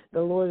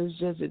 The Lord is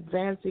just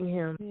advancing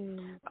him,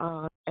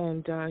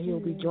 and he'll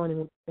be joining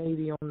with the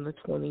Navy on the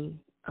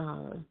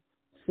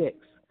 26th.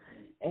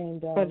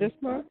 And this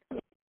month?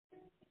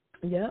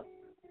 Yep.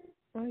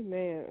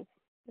 Amen.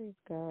 Praise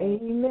God.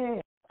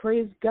 Amen.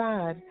 Praise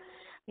God.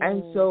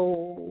 And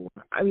so,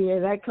 I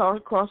mean, that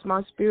crossed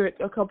my spirit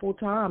a couple of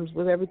times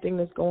with everything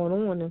that's going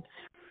on. And,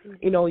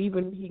 you know,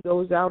 even he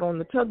goes out on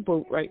the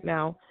tugboat right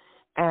now,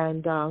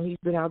 and he's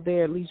been out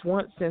there at least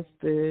once since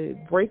the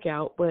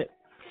breakout.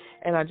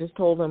 And I just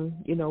told him,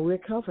 you know, we're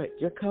covered.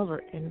 You're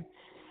covered. And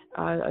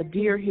a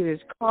deer hit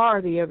his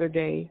car the other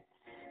day.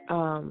 He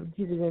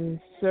was in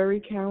Surrey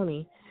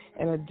County,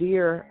 and a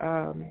deer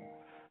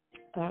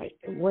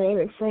ran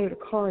in front of the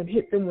car and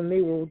hit them when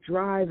they were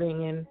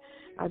driving. And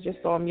I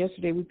just saw him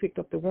yesterday. We picked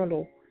up the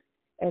rental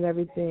and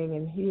everything,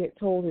 and he had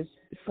told his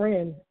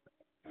friend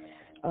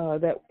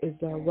that is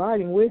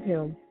riding with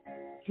him.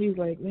 He's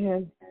like,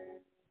 man,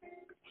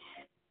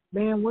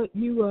 what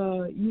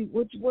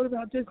what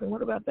about this and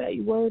what about that?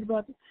 You worried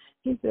about this?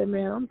 He said,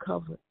 man, I'm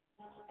covered.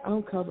 My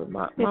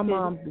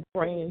mom be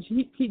praying.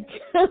 He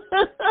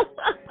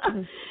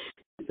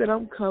said,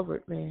 I'm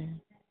covered, man.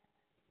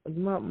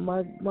 My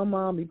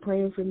mom be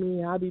praying for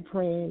me. I be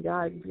praying.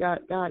 God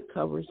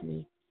covers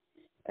me.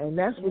 And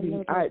that's what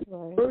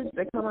words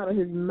that come out of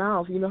his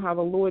mouth. You know how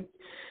the Lord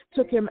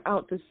took him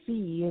out to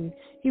sea, and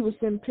he would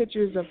send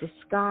pictures of the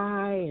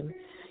sky and,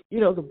 you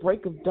know, the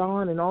break of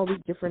dawn and all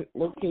these different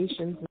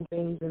locations and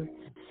things. And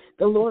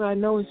the Lord, I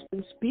know, has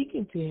been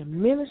speaking to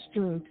him,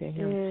 ministering to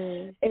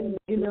him, and,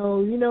 you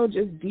know,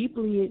 just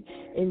deeply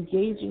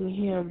engaging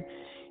him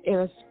in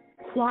a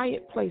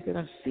quiet place, in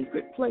a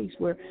secret place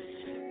where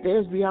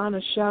there's beyond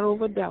a shadow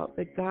of a doubt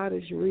that God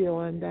is real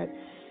and that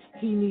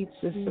he needs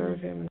to serve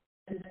him.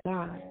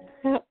 God,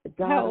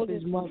 how old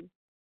is his mother.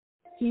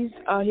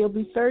 He'll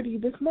be 30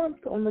 this month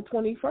on the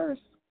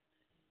 21st.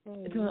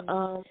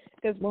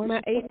 Because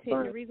my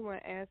 18, the reason why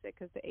I asked that,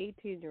 because the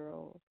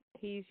 18-year-old,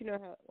 he's, you know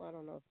how, well, I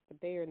don't know,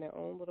 they're in their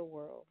own little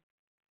world.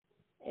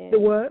 And the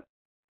what?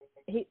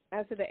 I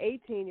said the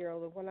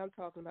 18-year-old, the one I'm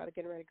talking about,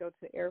 getting ready to go to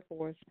the Air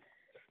Force.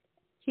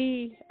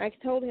 I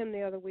told him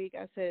the other week,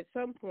 I said, at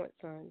some point,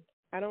 son,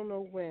 I don't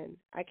know when,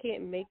 I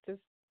can't make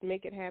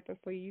it happen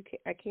for you.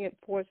 I can't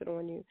force it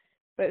on you.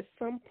 But at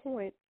some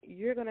point,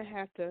 you're going to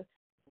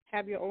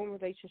have your own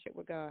relationship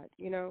with God,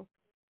 you know?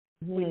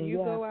 When you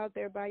go out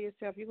there by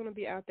yourself, you're going to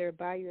be out there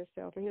by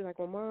yourself. And he's like,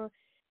 well, Mom,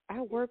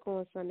 I work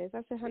on Sundays.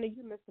 I said, honey,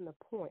 you're missing the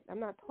point. I'm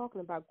not talking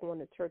about going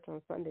to church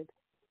on Sundays.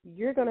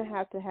 You're going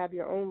to have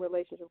your own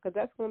relationship, because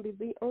that's going to be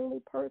the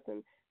only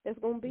person that's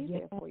going to be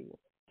there for you.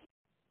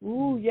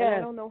 Ooh, yeah. And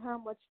I don't know how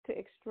much to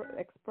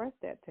express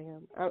that to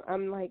him.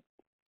 I'm like,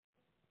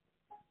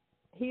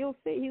 he'll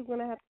see. He's going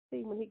to have to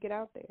see when he get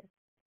out there.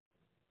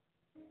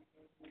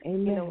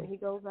 Amen. You know, when he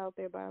goes out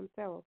there by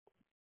himself.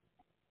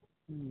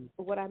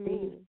 What I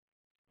mean.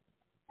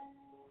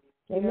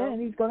 Amen.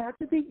 He's going to have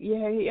to be,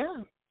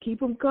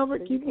 keep him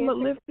covered, keep him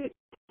lifted.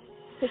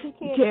 Because he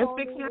can't can't call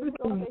fix me.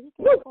 everything.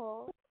 He can't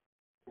call.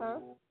 Huh?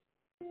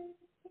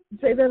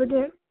 Say that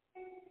again?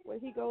 When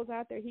he goes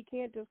out there, he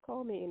can't just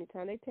call me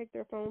anytime. They take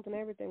their phones and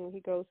everything when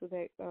he goes to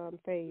that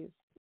phase,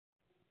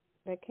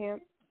 that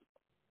camp.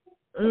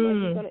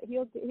 Like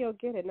he'll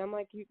get it, and I'm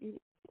like,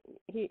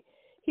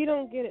 he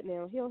don't get it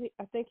now.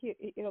 I think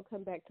it'll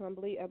come back to him.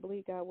 I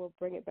believe God will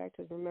bring it back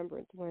to his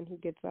remembrance when he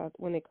gets out,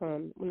 when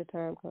the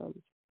time comes.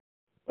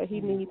 But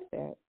he needs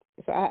that.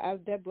 So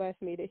that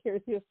blessed me to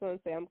hear your son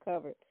say, I'm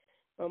covered.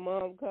 My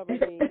mom covered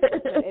me.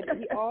 And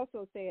he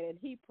also said, and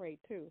he prayed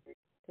too,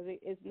 because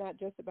it's not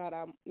just about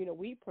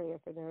we praying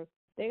for them.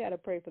 They got to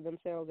pray for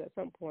themselves at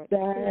some point.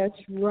 That's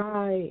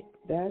right.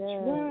 That's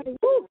right.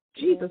 Woo,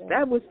 Jesus,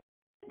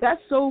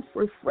 that's so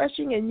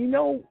refreshing. And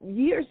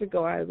years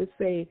ago I would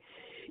say,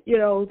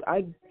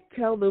 I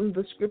tell them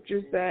the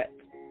scriptures that,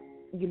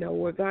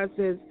 where God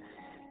says,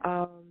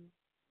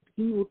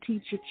 He will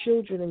teach your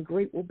children, and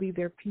great will be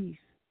their peace.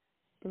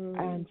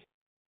 And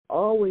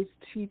always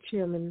teach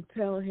him and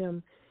tell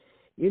him,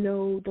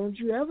 don't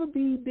you ever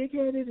be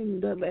big-headed,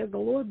 and as the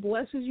Lord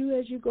blesses you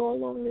as you go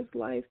along this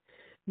life,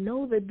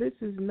 know that this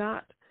is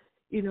not,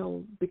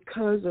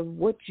 because of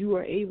what you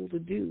are able to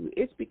do.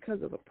 It's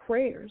because of the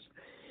prayers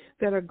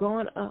that are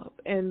gone up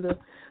and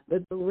the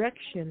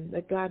direction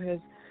that God is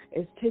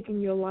taking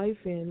your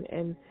life in.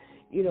 And,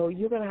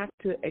 you're going to have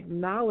to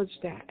acknowledge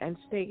that and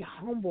stay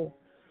humble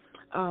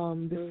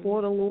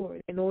before the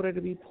Lord in order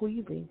to be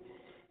pleasing,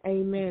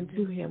 amen,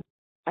 to him,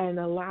 and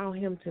allow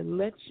him to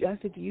let you. I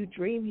said, do you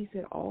dream? He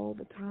said, all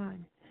the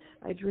time.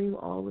 I dream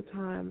all the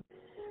time.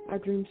 I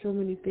dream so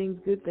many things,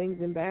 good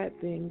things and bad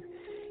things,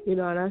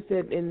 and I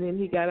said, and then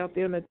he got out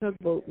there on a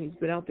tugboat, and he's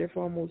been out there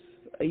for almost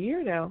a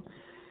year now.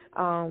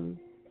 Almost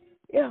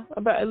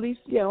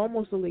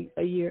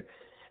a year.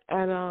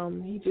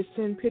 And he just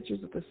sent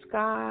pictures of the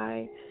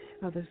sky,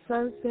 of the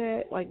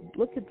sunset. Like,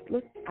 look,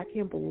 I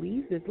can't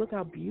believe this. Look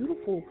how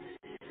beautiful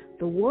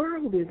the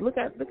world is. Look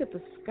at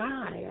the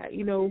sky.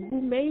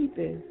 Who made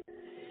this?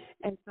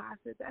 And so I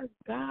said, that's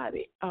God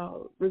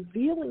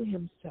revealing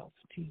himself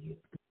to you.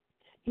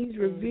 He's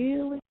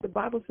revealing. The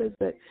Bible says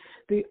that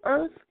the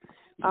earth,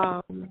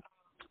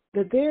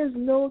 that there's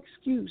no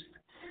excuse,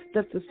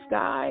 that the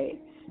sky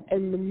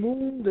and the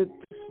moon, the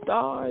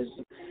stars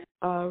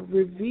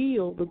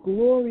reveal the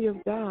glory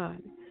of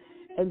God,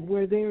 and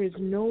where there is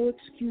no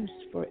excuse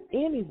for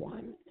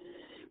anyone.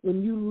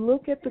 When you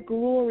look at the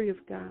glory of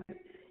God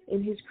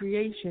in his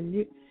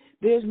creation,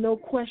 there's no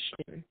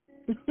question.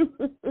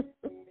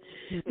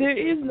 There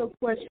is no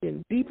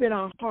question deep in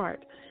our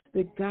heart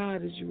that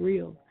God is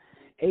real.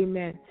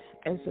 Amen.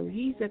 And so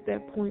he's at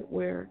that point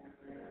where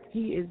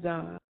he is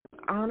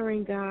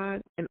honoring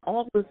God, and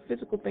all the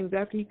physical things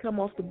after he come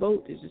off the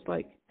boat is just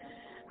like,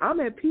 I'm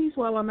at peace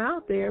while I'm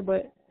out there,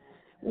 but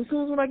as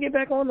soon as when I get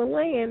back on the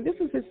land, this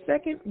is his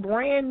second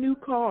brand new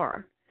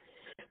car.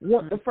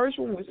 The first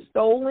one was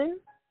stolen,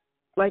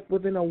 like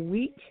within a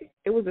week.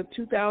 It was a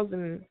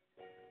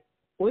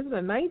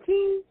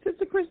 2019,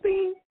 Sister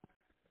Christine?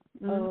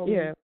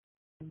 Yeah,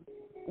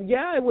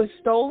 it was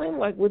stolen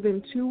like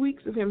within 2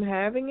 weeks of him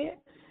having it.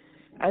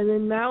 And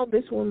then now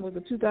this one was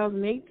a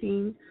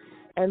 2018,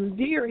 and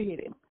deer hit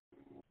it.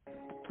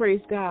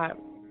 Praise God.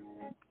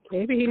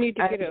 Maybe he needs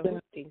to get a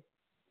hoopty.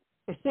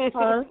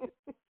 Huh?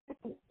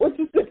 What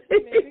you say?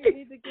 Maybe he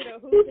needs to get a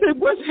hoopty. He said,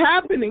 what's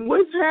happening?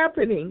 What's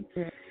happening?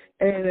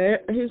 And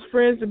his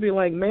friends would be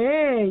like,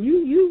 man,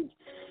 you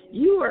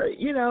are,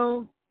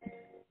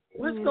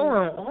 what's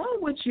going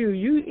on with you?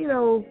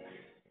 You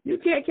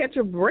can't catch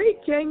a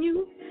break, can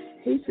you?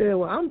 He said,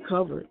 well, I'm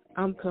covered.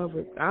 I'm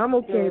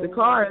okay. The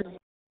car is,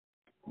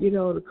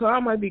 the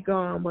car might be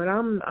gone, but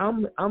I'm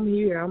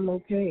here. I'm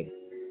okay.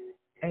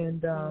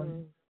 And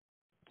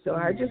so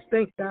I just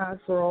thank God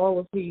for all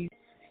of these,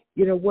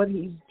 what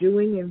he's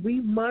doing. And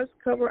we must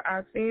cover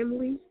our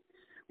families.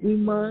 We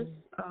must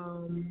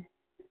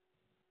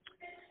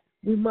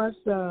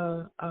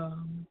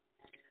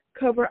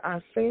cover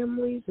our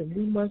families, and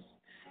we must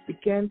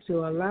begin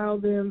to allow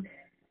them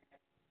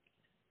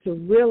to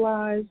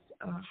realize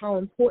how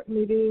important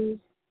it is.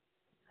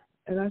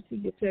 And I see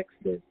your text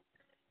that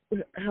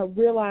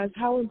realize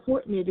how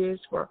important it is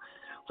for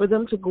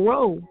them to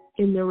grow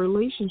in their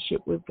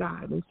relationship with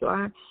God. And so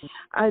I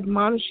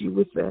admonish you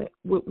with that,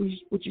 what you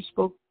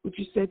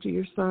said to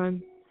your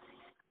son.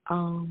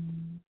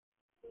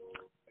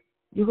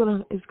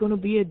 It's gonna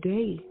be a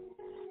day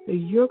that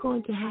you're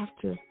going to have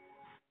to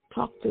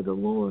talk to the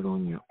Lord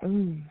on your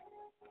own.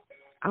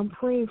 I'm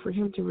praying for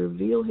him to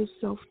reveal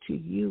himself to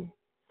you,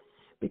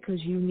 because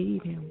you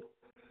need him.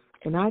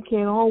 And I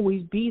can't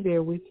always be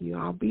there with you.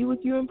 I'll be with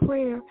you in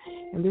prayer,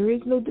 and there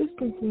is no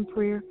distance in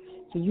prayer,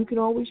 so you can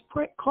always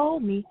call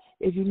me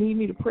if you need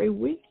me to pray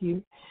with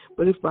you.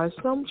 But if by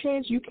some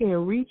chance you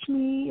can't reach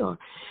me, or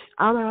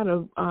I'm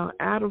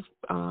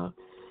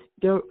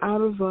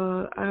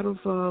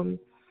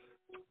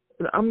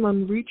I'm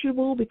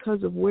unreachable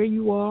because of where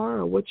you are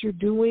or what you're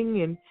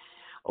doing,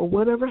 or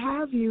whatever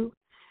have you,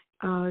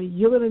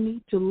 you're going to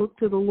need to look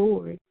to the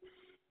Lord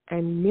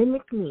and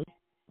mimic me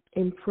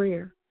in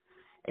prayer.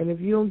 And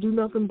if you don't do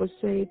nothing but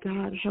say,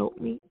 God, help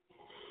me.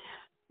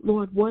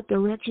 Lord, what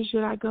direction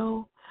should I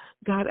go?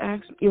 God,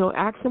 ask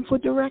him for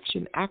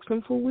direction. Ask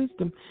him for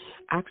wisdom.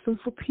 Ask him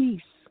for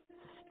peace.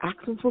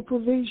 Ask him for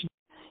provision.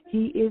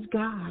 He is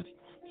God.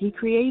 He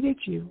created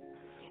you,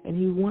 and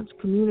he wants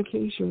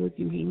communication with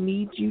you. He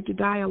needs you to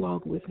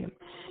dialogue with him.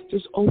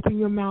 Just open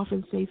your mouth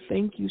and say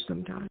thank you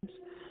sometimes.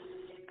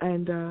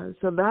 And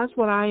so that's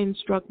what I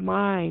instruct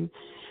mine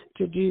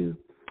to do.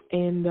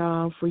 And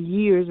for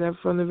years,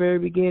 from the very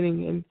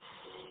beginning, and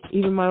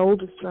even my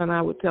oldest son, I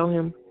would tell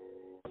him,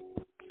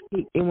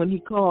 and when he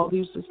called, he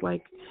was just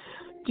like,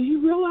 do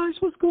you realize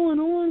what's going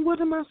on? What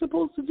am I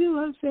supposed to do?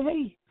 I would say,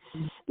 hey,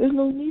 there's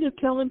no need of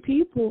telling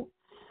people,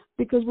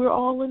 because we're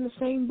all in the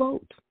same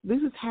boat.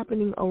 This is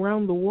happening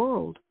around the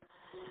world.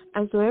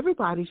 And so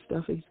everybody's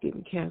stuff is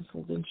getting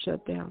canceled and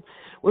shut down.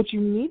 What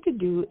you need to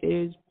do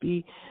is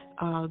be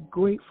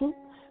grateful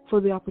for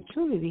the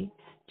opportunity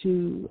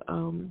to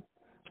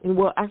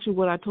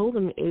what I told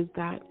him is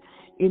that,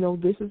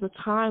 this is a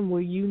time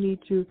where you need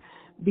to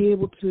be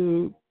able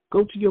to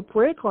go to your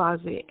prayer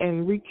closet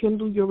and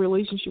rekindle your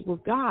relationship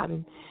with God.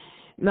 And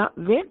not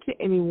vent to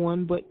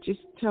anyone, but just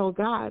tell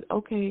God,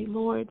 okay,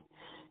 Lord,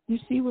 you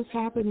see what's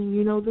happening.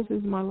 You know, this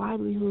is my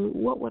livelihood.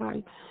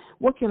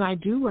 What can I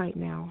do right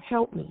now?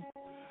 Help me,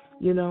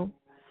 you know,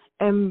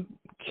 and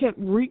can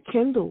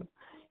rekindle,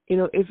 you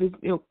know, if it's,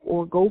 you know,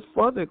 or go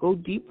further, go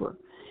deeper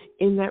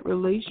in that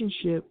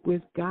relationship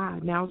with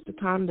God. Now's the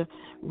time to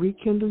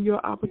rekindle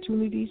your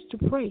opportunities to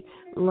pray.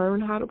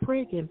 Learn how to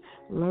pray again.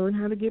 Learn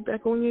how to get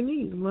back on your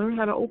knees. Learn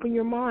how to open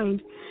your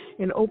mind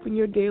and open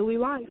your daily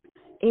life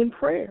in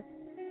prayer,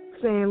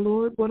 saying,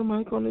 Lord, what am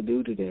I going to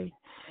do today?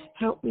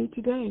 Help me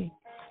today.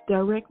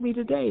 Direct me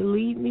today.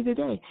 Lead me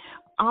today.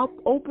 I'll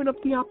open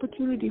up the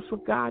opportunity for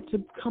God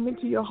to come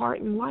into your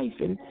heart and life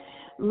and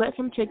let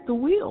him take the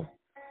wheel.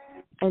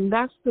 And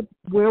that's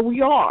where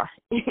we are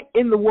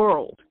in the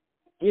world,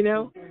 you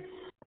know,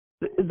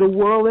 the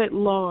world at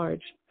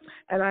large.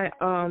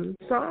 And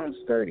Psalms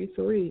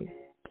 33,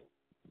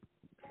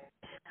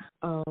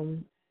 I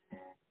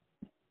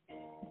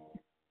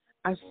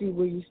see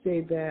where you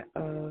say that.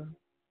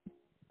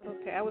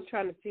 Okay, I was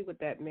trying to see what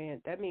that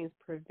meant. That means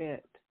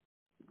prevent.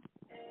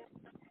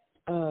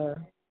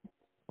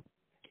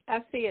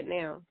 I see it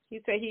now.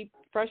 He said he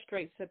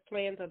frustrates the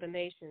plans of the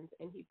nations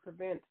and he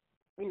prevents,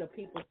 you know,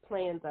 people's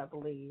plans, I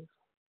believe.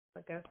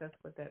 I guess that's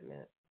what that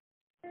meant.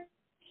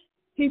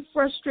 He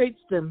frustrates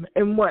them.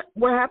 And what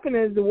happened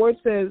is the word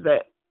says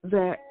that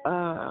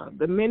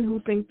the men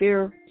who think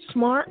they're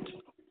smart,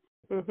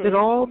 that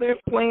all their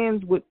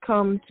plans would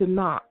come to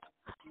naught.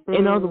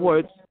 In other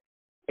words,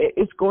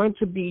 it's going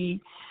to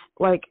be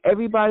like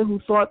everybody who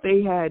thought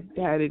they had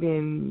it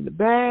in the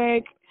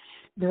bag,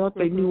 they thought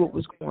they knew what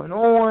was going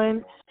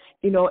on,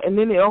 you know. And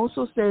then it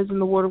also says in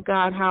the Word of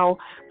God how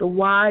the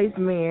wise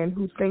man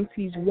who thinks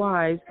he's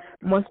wise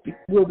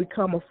will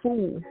become a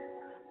fool,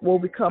 will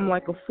become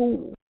like a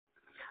fool,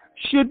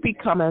 should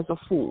become as a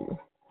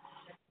fool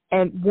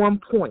at one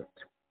point,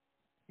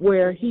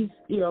 where he's,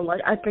 you know,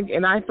 like I think,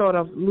 and I thought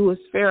of Louis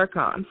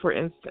Farrakhan, for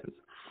instance,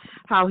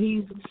 how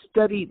he's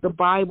studied the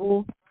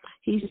Bible,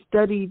 he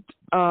studied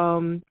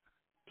the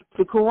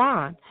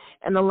Quran,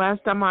 and the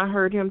last time I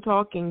heard him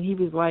talking, he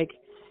was like,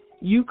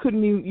 you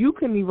couldn't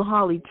even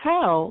hardly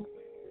tell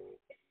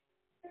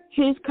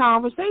his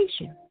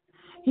conversation.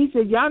 He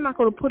said, y'all not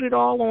going to put it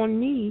all on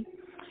me.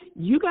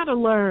 You got to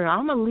learn.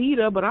 I'm a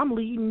leader, but I'm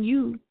leading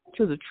you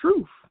to the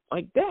truth,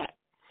 like that.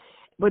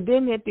 But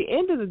then at the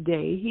end of the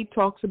day, he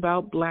talks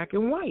about black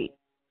and white.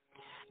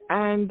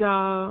 And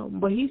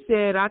but he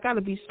said, I got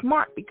to be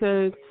smart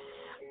because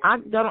I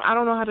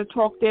don't know how to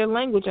talk their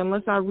language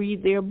unless I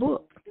read their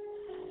book.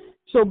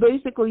 So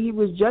basically he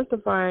was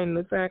justifying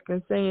the fact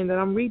and saying that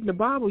I'm reading the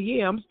Bible.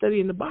 Yeah, I'm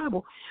studying the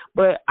Bible,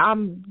 but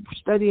I'm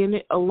studying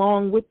it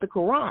along with the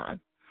Quran.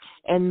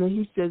 And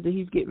he says that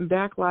he's getting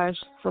backlash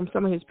from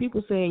some of his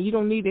people saying, you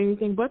don't need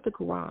anything but the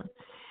Quran.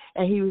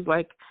 And he was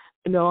like,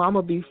 no, I'm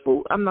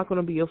not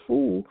going to be a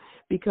fool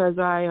because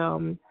I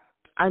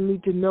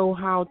need to know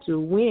how to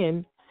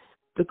win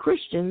the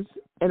Christians,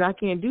 and I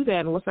can't do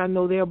that unless I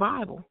know their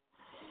Bible.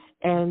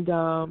 And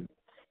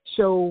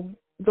so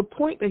the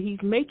point that he's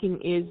making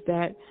is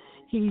that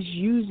he's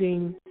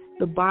using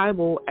the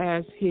Bible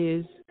as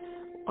his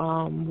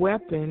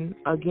weapon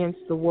against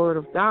the Word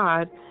of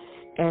God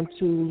and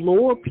to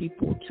lure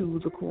people to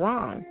the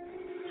Quran.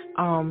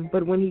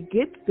 But when he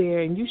gets there,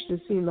 and you should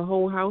have seen the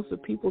whole house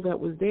of people that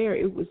was there,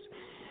 it was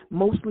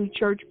mostly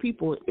church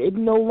people. It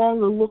no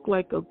longer looked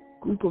like a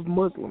group of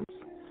Muslims.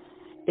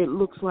 It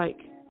looks like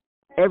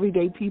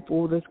everyday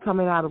people that's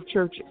coming out of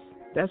churches.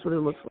 That's what it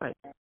looks like.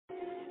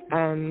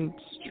 And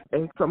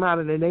from out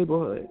of the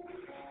neighborhood.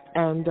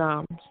 And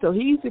so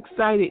he's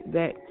excited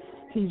that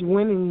he's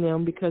winning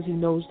them because he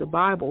knows the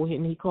Bible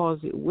and he calls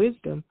it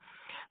wisdom.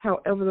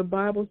 However, the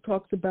Bible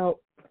talks about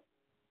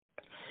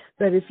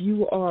that if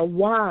you are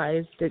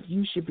wise, that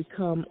you should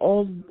become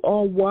all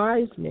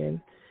wise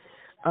men,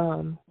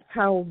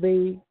 how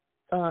they,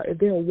 if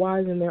they're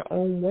wise in their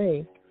own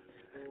way,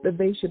 that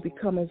they should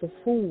become as a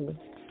fool.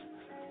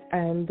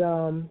 And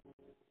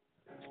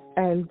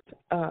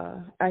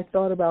I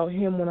thought about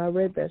him when I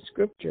read that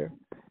scripture,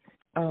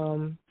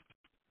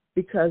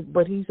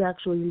 but he's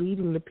actually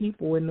leading the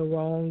people in the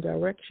wrong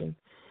direction.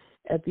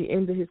 At the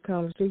end of his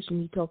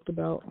conversation, he talked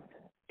about,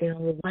 you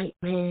know, the white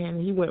man.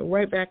 He went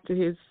right back to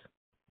his,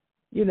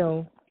 you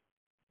know,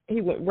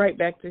 his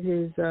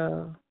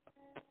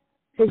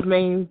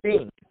main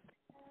thing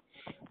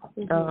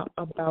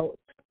about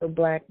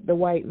the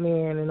white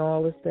man and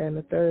all this, that, and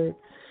the third,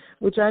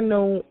 which I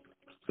know.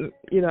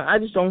 You know, I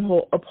just don't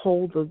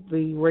uphold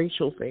the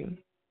racial thing.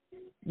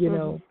 You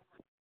know,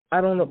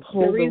 I don't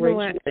uphold the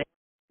racial thing.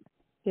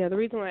 Yeah, the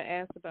reason why I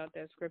asked about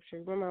that scripture,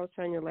 remember I was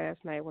telling you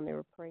last night when they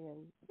were praying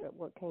that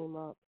what came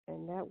up,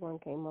 and that one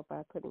came up,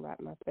 I couldn't wrap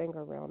my finger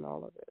around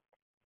all of it.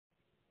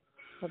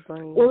 My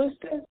brain. Well,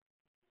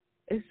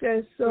 it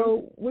says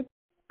so with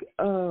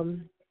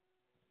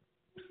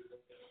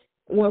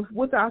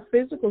our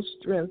physical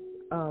strength,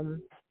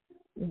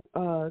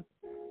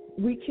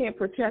 we can't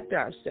protect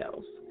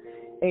ourselves.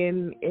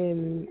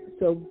 And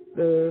so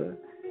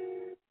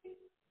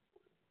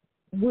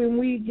when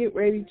we get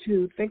ready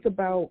to think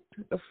about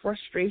the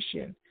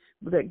frustration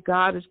that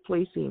God is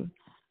placing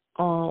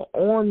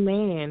on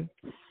man,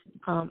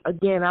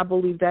 again, I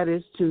believe that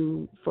is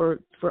for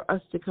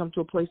us to come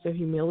to a place of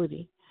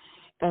humility,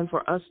 and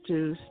for us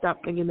to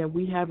stop thinking that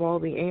we have all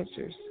the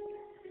answers,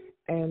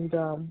 and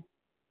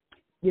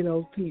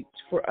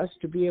for us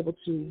to be able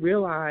to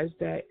realize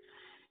that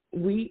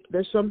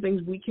there's some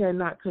things we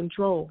cannot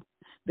control,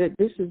 that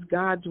this is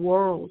God's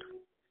world.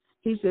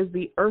 He says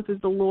the earth is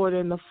the Lord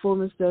and the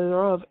fullness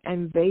thereof,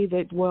 and they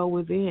that dwell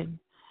within.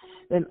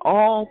 And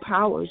all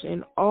powers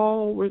and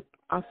all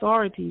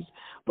authorities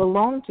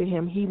belong to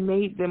him. He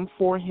made them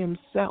for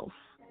himself.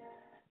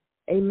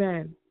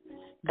 Amen.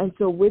 And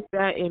so with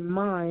that in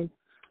mind,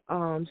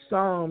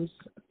 Psalms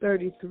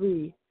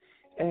 33,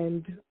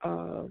 and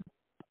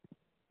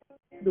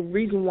the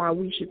reason why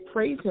we should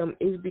praise him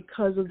is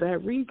because of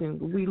that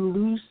reason. We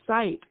lose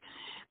sight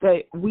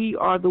that we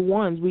are the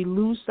ones. We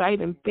lose sight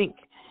and think,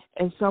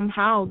 and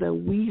somehow that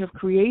we have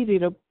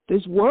created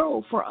this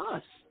world for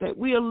us, that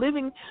we are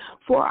living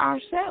for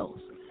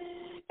ourselves.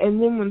 And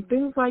then when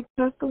things like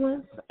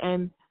pestilence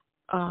and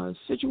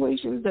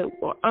situations that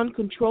are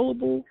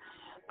uncontrollable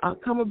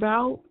come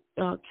about,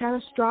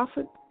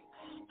 catastrophic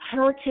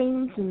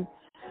hurricanes and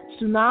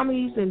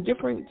tsunamis and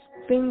different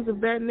things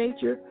of that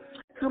nature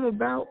come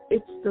about,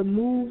 it's the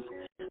move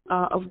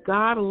of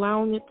God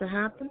allowing it to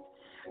happen,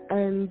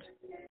 and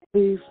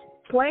the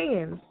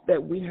plans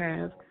that we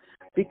have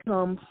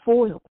become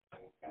foiled.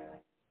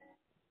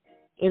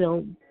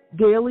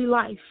 Daily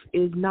life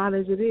is not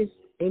as it is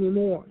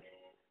anymore.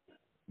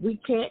 We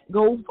can't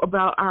go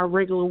about our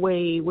regular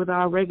way with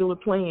our regular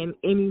plan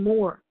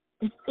anymore.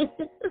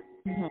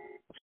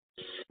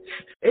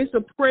 It's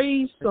a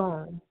praise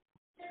song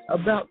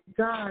about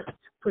God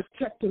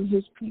protecting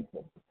his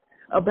people,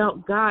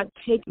 about God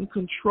taking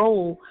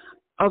control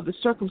of the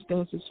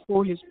circumstances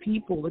for his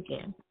people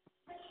again.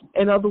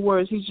 In other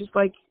words, he's just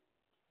like,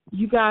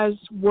 you guys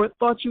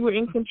thought you were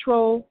in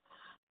control.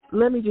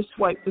 Let me just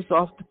swipe this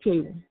off the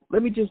table.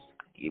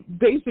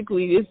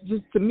 Basically,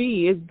 to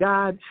me, it's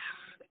God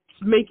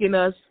making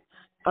us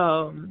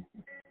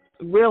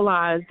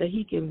realize that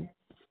he can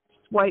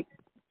swipe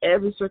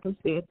every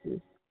circumstances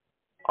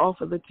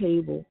off of the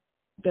table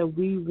that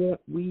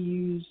we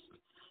use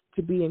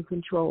to be in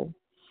control.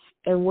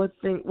 And what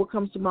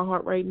comes to my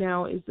heart right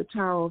now is the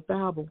Tower of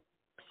Babel,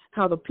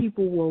 how the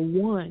people were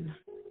one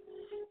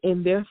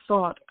in their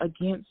thought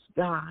against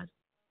God.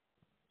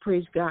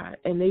 Praise God.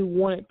 And they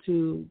wanted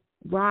to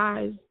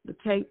rise the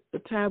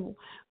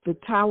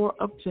tower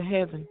up to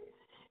heaven.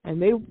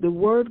 And the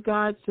word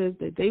God says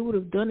that they would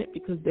have done it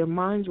because their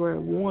minds were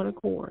at one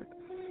accord.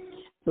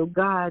 So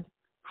God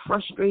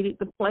frustrated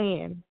the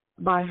plan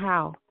by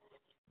how?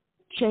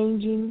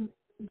 Changing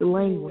the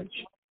language.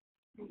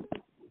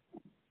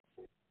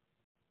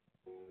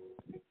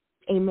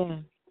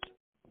 Amen.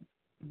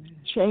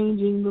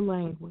 Changing the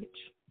language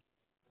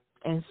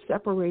and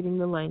separating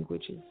the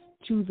languages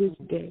to this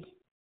day.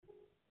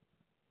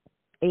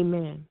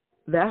 Amen.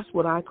 That's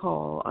what I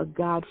call a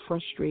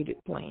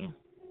God-frustrated plan.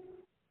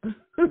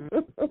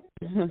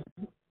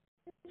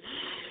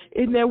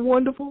 Isn't that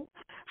wonderful?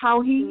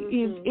 How he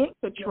is in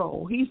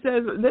control. He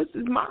says, this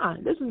is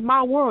mine. This is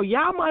my world.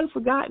 Y'all might have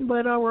forgotten,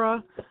 but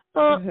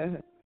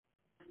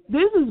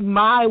this is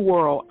my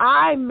world.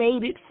 I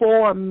made it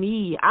for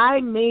me. I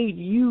made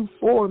you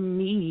for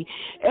me.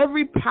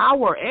 Every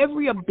power,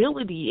 every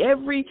ability,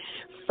 every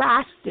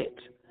facet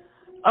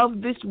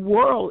of this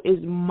world is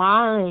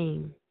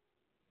mine.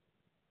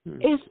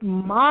 It's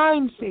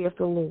mine, saith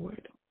the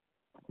Lord.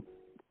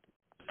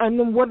 And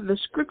then what the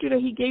scripture that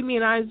he gave me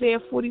in Isaiah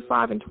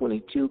 45 and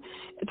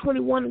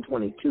 21 and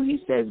 22,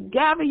 he says,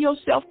 gather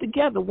yourself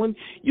together. When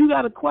you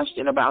got a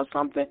question about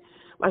something,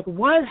 like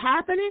what's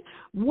happening?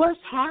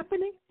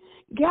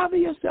 Gather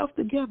yourself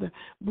together.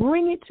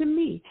 Bring it to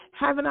me.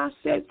 Haven't I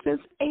said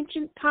since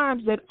ancient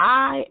times that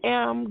I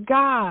am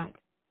God?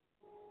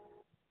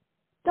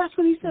 That's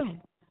what he said.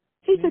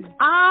 He said,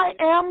 I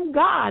am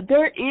God.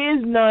 There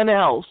is none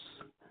else.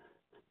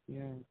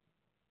 Yeah.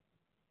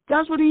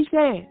 That's what he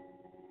said.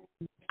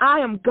 I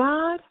am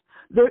God.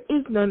 There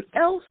is none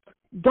else.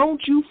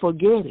 Don't you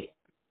forget it.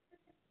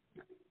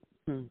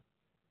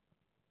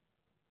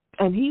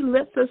 And he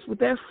lets us with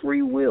that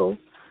free will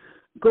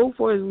go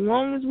for as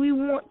long as we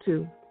want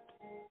to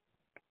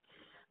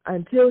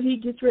until he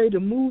gets ready to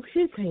move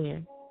his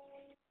hand.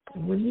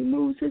 And when he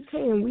moves his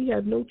hand, we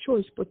have no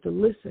choice but to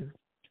listen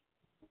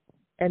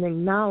and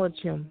acknowledge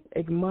him,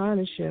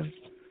 admonish him,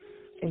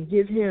 and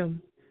give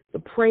him the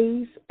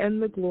praise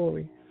and the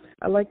glory.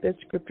 I like that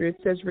scripture. It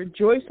says,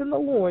 rejoice in the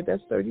Lord.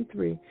 That's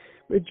 33.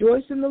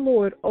 Rejoice in the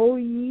Lord, O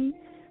ye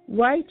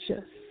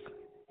righteous,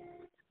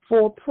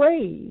 for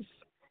praise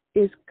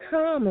is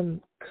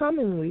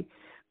commonly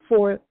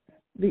for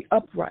the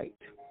upright.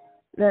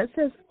 Now it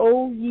says,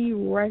 O ye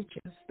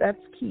righteous. That's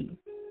key.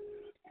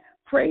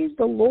 Praise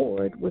the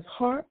Lord with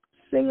harp.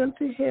 Sing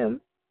unto him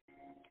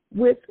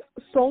with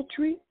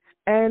psaltery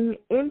and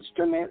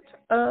instrument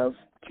of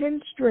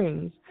 10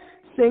 strings.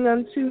 Sing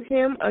unto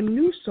him a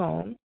new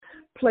song.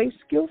 play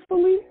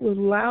skillfully with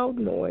loud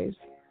noise.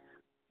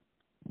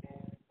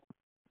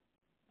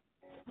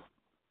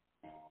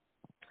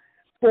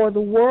 For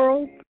the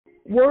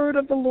word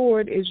of the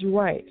Lord is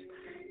right,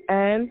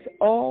 and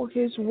all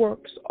his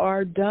works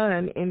are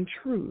done in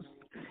truth.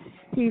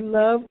 He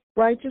loves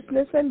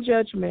righteousness and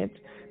judgment.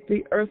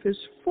 The earth is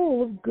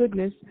full of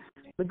goodness,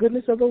 the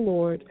goodness of the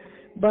Lord.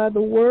 By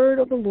the word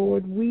of the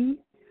Lord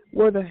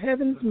were the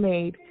heavens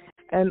made,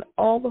 and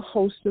all the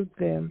host of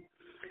them.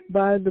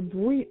 By the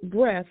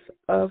breath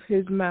of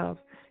his mouth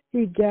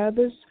he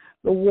gathers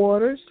the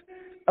waters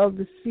of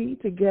the sea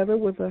together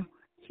with a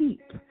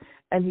heap,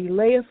 and he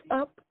layeth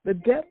up the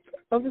depth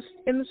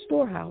in the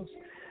storehouse.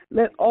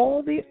 Let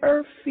all the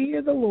earth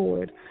fear the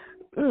Lord.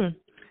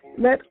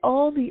 Let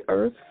all the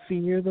earth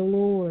fear the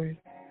Lord.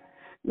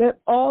 Let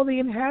all the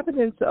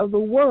inhabitants of the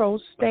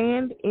world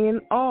stand in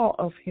awe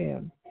of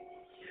him.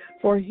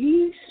 For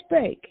he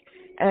spake,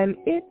 and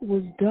it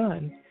was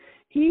done.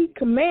 He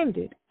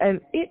commanded, and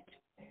it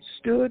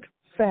stood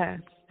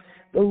fast.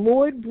 The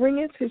Lord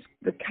bringeth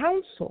the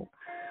counsel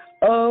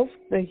of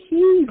the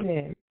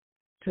heathen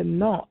to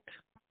naught.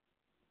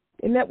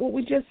 Isn't that what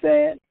we just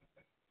said?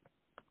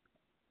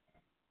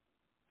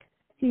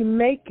 He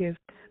maketh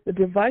the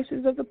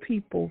devices of the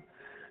people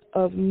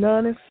of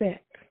none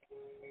effect.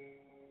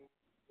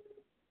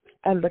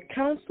 And the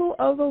counsel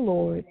of the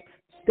Lord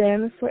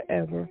standeth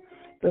forever,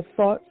 the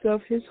thoughts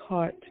of his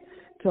heart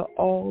to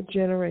all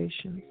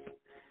generations.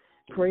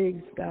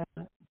 Praise God.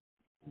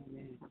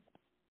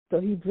 So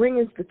he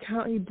bringeth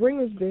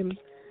them,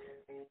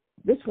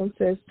 this one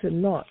says to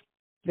naught,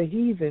 the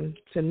heathen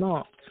to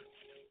naught.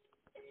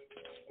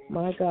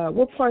 My God,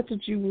 what part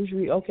did you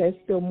read? Okay, it's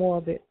still more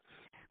of it.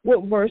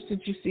 What verse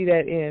did you see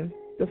that in?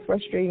 The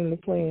frustrating the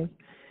plan.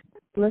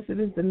 Blessed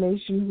is the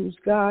nation whose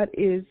God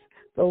is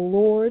the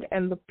Lord,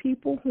 and the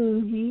people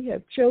whom he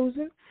hath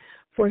chosen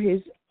for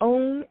his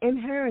own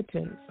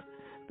inheritance.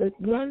 The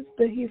ones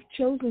that he hath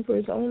chosen for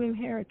his own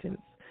inheritance.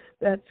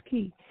 That's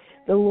key.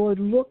 The Lord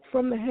looked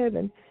from the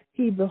heaven.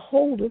 He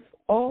beholdeth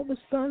all the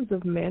sons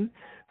of men.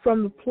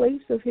 From the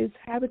place of his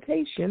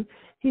habitation,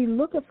 he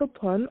looketh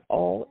upon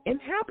all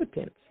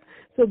inhabitants.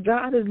 So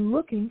God is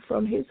looking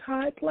from his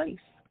high place.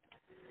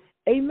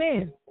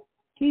 Amen.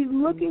 He's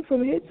looking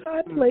from his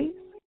high place,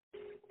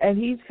 and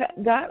he's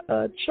got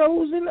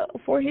chosen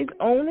for his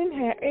own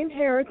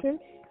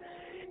inheritance,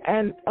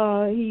 and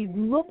he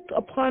looked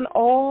upon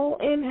all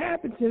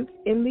inhabitants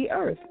in the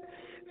earth.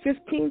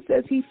 15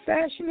 says he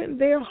fashioned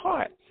their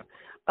hearts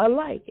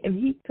alike, and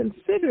he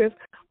considereth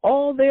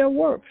all their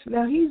works.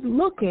 Now he's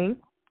looking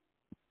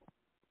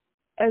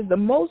as the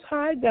Most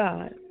High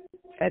God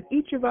at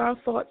each of our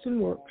thoughts and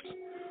works.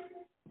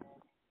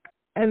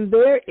 And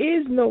there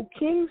is no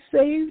king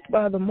saved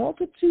by the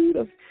multitude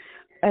of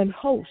and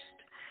host.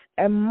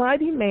 A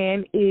mighty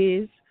man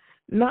is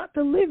not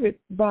delivered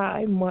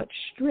by much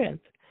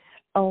strength.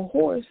 A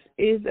horse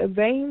is a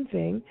vain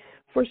thing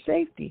for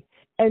safety,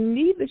 and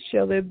neither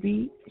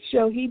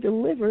shall he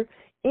deliver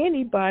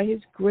any by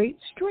his great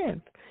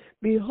strength.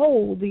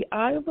 Behold, the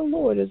eye of the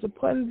Lord is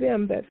upon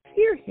them that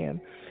fear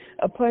him,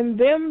 upon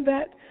them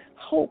that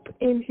hope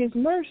in his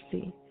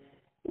mercy,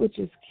 which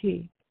is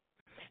key,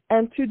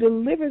 and to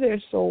deliver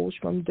their souls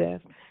from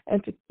death,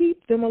 and to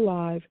keep them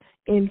alive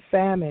in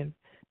famine.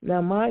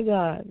 Now, my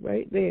God,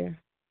 right there,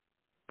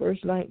 verse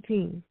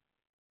 19.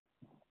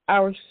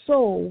 Our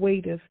soul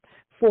waiteth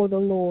for the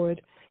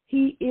Lord.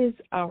 He is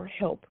our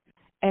help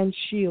and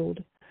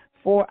shield.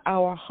 For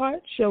our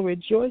heart shall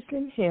rejoice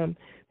in him,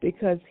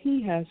 because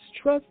he has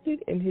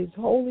trusted in his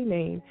holy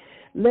name.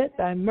 Let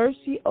thy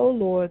mercy, O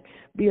Lord,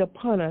 be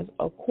upon us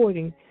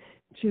according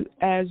to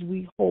as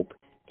we hope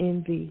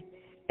in thee.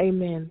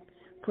 Amen.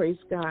 Praise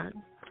God.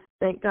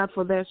 Thank God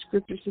for that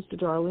scripture, Sister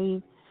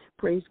Darlene.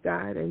 Praise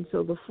God. And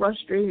so the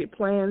frustrated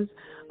plans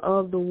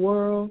of the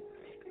world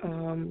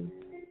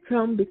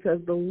come because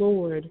the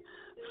Lord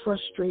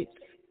frustrates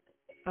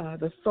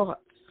the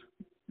thoughts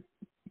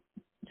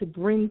to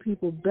bring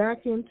people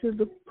back into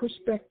the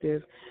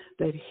perspective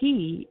that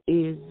he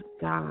is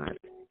God.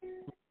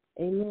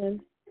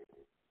 Amen.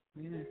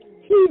 Yeah.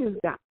 He is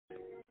God.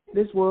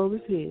 This world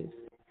is his.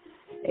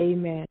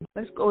 Amen.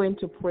 Let's go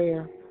into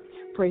prayer.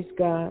 Praise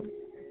God.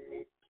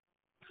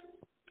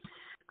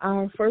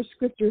 Our first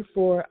scripture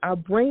for our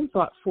brain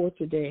thought for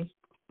today.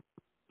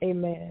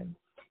 Amen.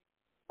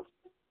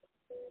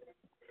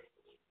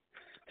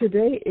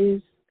 Today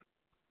is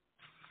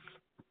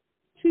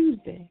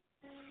Tuesday,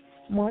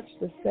 March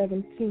the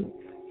 17th.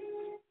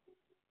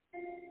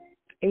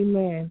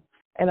 Amen.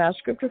 And our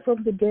scripture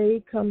from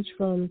today comes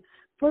from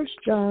 1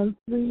 John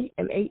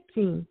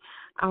 3:18.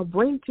 Our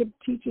brain tip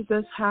teaches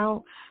us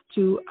how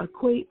to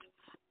equate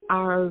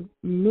our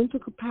mental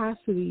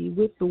capacity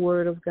with the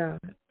Word of God.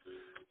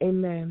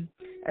 Amen.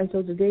 And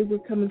so today we're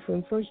coming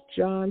from 1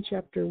 John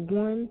chapter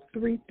 1,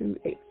 3 and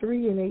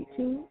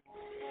 18.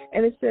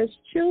 And it says,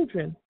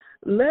 children,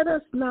 let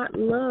us not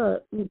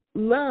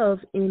love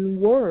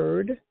in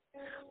word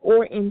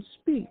or in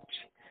speech,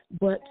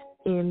 but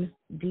in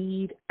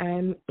deed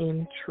and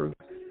in truth.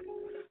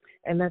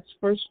 And that's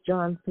 1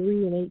 John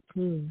 3 and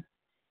 18.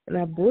 And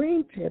our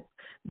brain tip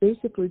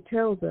basically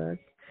tells us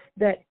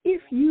that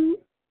if you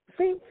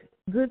think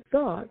good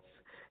thoughts,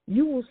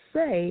 you will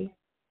say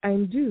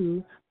and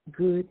do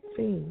good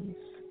things.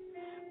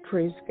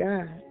 Praise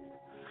God.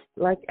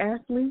 Like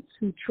athletes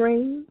who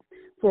train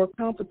for a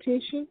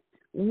competition,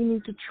 we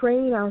need to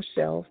train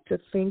ourselves to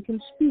think and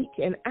speak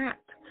and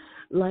act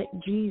like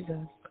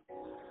Jesus.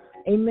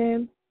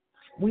 Amen.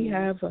 We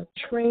have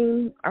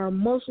trained our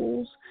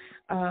muscles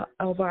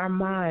of our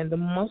mind, the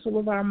muscle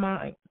of our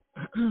mind,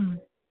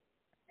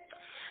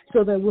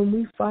 so that when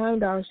we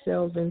find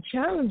ourselves in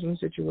challenging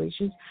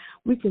situations,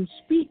 we can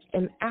speak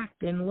and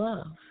act in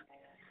love.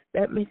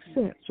 That makes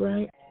sense,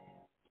 right?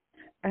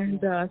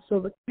 And so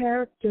the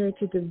character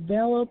to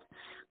develop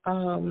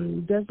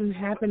doesn't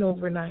happen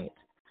overnight,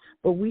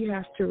 but we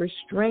have to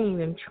restrain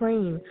and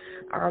train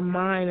our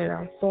mind and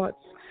our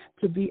thoughts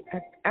to be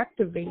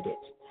activated.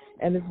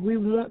 And if we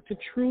want to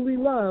truly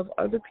love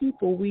other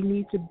people, we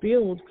need to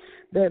build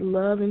that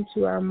love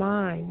into our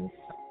minds.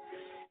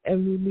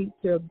 And we need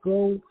to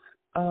go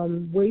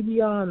way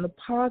beyond the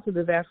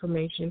positive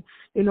affirmation.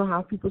 You know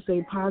how people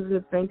say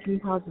positive thinking,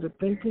 positive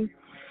thinking?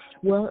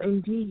 Well,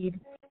 indeed,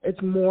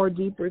 it's more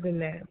deeper than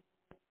that.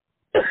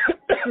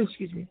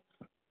 Excuse me.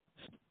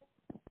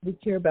 We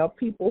care about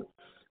people.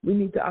 We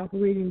need to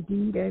operate in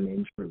deed and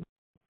in truth.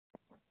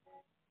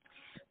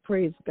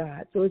 Praise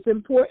God. So it's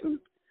important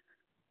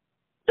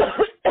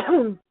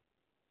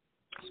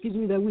excuse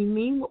me, that we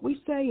mean what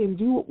we say and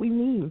do what we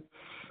mean.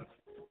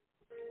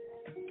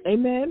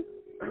 Amen.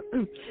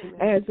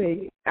 As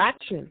a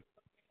action.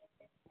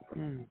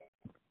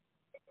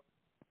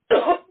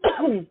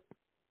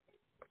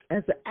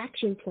 As an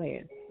action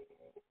plan.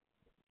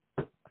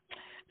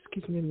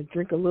 Excuse me, I'm going to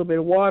drink a little bit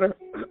of water.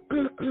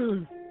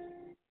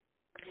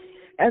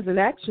 As an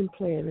action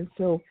plan. And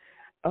so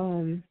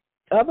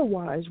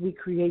otherwise we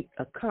create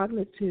a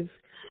cognitive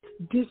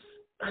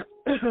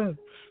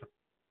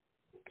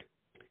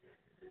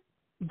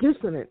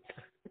dissonance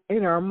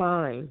in our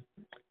mind.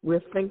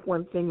 We'll think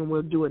one thing and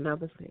we'll do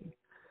another thing.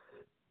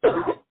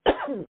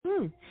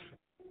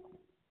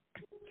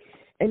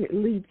 And it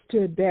leads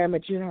to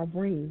damage in our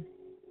brain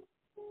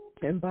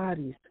and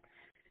bodies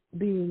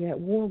being at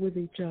war with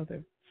each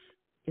other.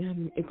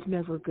 And it's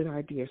never a good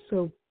idea.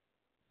 So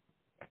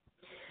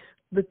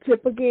the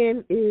tip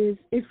again is,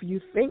 if you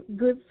think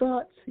good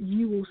thoughts,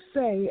 you will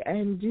say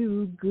and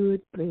do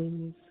good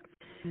things.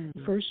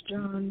 1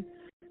 John,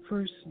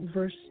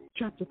 verse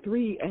chapter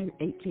 3 and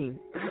 18.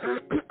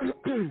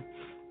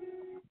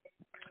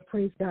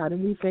 Praise God,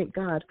 and we thank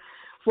God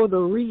for the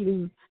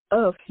reading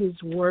of His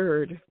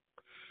Word.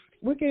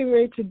 We're getting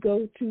ready to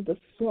go to the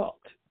thought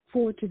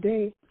for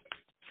today.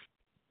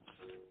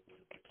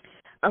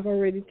 I've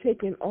already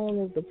taken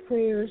all of the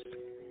prayers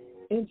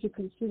into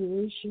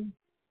consideration.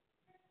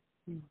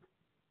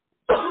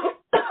 I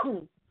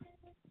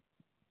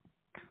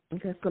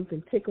got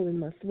something tickling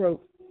my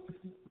throat.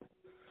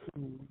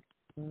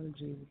 Oh,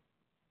 Jesus.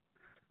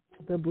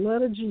 The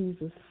blood of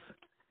Jesus.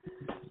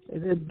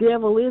 The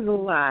devil is a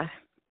lie.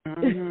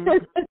 You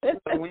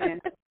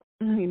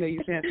know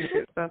you're saying some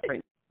good stuff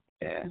right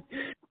now. Yeah.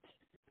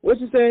 What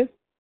you say?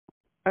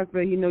 I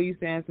said, you know you're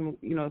saying some,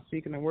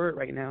 speaking the word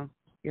right now.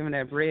 Giving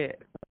that bread.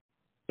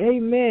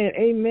 Amen.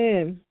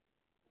 Amen.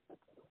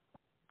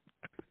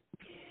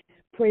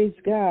 Praise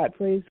God.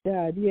 Praise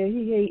God. Yeah,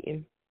 he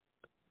hating.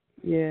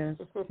 Yeah,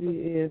 he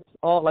is.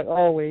 Like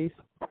always.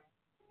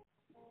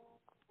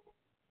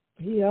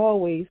 He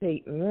always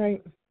hating,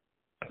 right?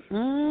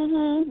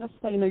 That's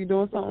how you know you're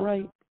doing something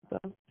right. So.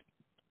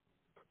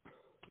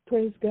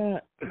 Praise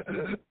God.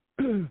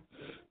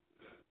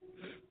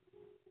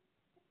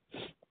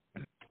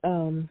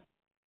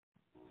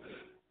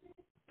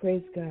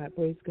 Praise God.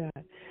 Praise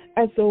God.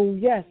 And so,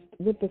 yes,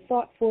 with the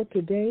thought for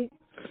today,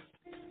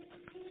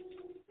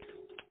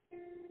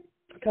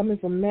 coming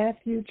from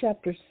Matthew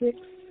chapter 6,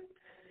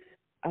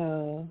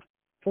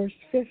 verse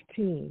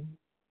 15,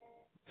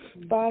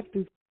 5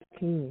 through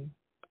 15.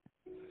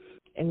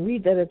 And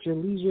read that at your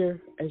leisure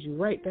as you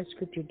write that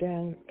scripture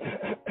down.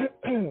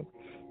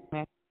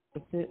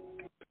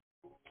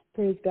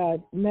 Praise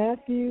God.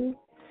 Matthew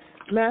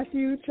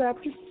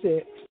chapter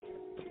 6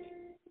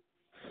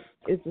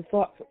 is the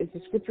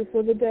scripture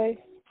for the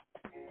day.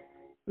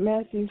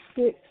 Matthew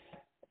 6,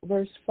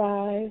 verse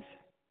 5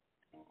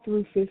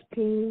 through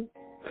 15.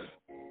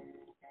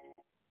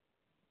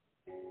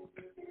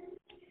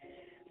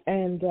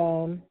 And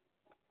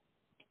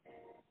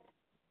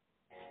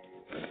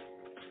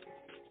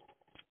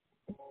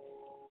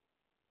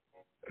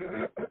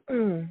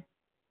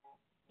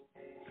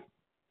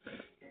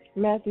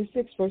Matthew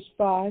 6, verse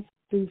 5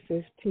 through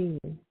 15.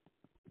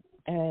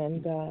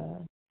 And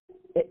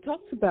it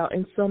talks about,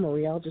 in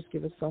summary, I'll just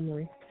give a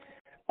summary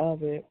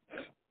of it.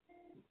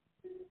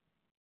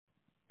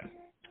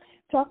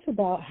 Talks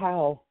about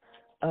how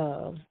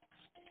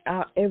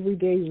our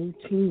everyday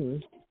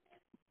routine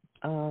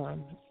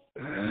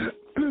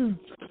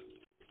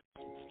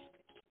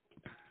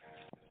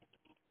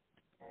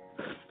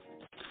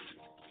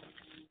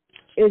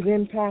is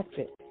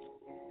impacted.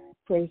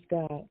 Praise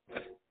God.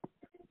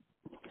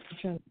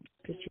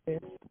 picture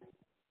this.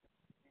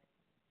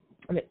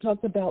 And it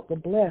talks about the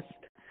blessed.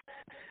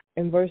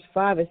 In verse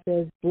 5, it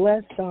says,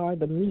 "Blessed are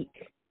the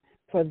meek,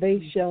 for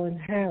they shall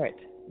inherit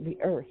the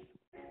earth.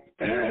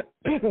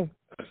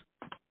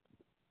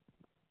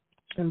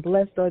 And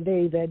blessed are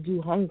they that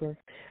do hunger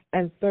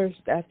and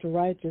thirst after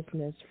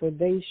righteousness, for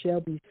they shall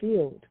be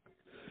filled.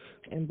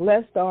 And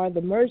blessed are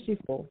the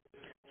merciful,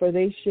 for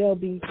they shall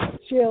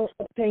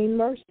obtain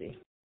mercy."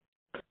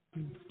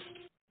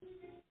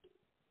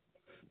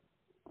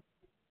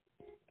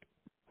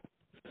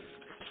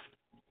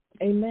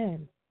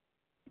 Amen.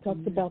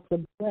 Talks about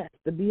the blessed,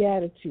 the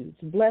Beatitudes.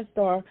 Blessed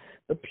are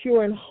the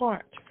pure in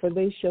heart, for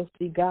they shall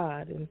see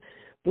God. And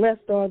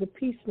blessed are the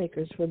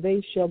peacemakers, for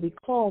they shall be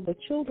called the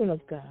children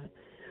of God.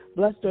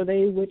 Blessed are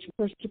they which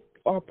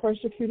are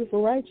persecuted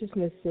for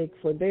righteousness' sake,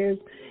 for theirs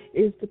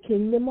is the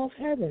kingdom of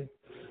heaven.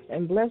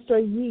 And blessed are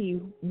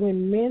ye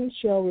when men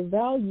shall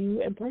revile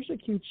you and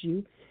persecute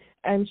you,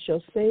 and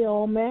shall say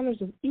all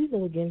manners of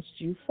evil against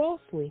you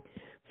falsely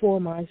for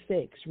my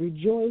sakes.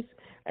 Rejoice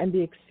and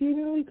be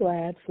exceedingly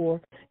glad, for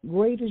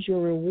great is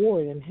your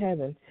reward in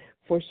heaven.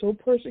 For so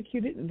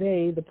persecuted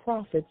they the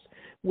prophets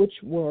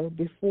which were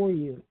before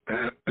you.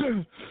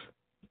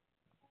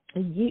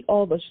 Ye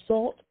are the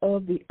salt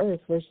of the earth,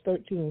 verse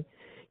 13.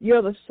 Ye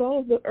are the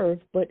salt of the earth,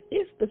 but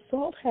if the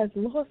salt has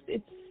lost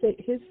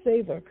his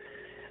savor,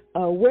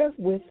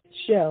 wherewith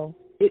shall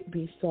it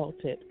be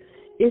salted?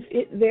 If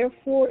it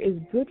therefore is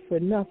good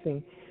for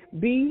nothing,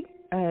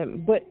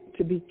 but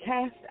to be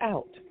cast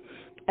out,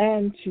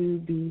 and to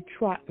be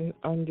trodden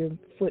under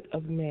foot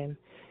of men.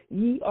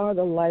 Ye are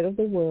the light of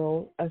the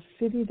world. A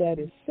city that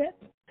is set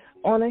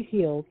on a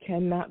hill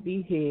cannot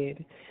be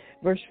hid.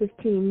 Verse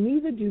 15,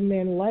 neither do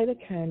men light a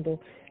candle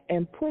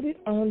and put it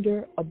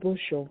under a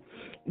bushel,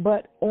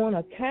 but on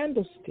a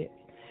candlestick,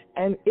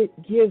 and it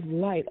gives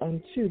light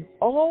unto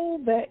all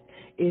that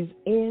is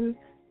in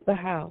the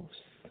house.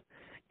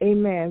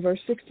 Amen. Verse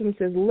 16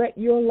 says, let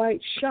your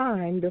light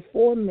shine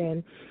before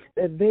men,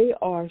 that they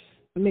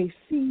may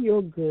see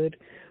your good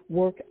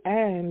work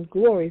and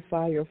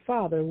glorify your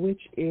Father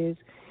which is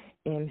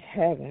in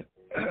heaven.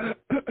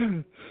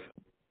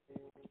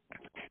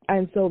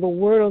 And so the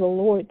word of the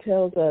Lord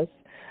tells us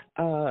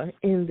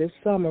in this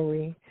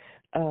summary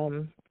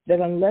that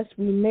unless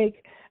we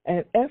make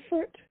an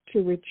effort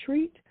to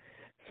retreat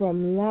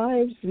from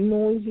life's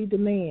noisy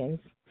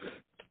demands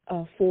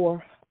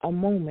for a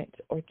moment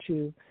or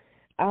two,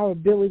 our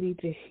ability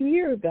to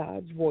hear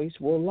God's voice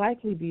will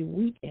likely be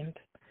weakened.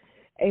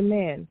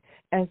 Amen.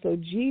 And so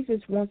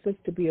Jesus wants us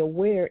to be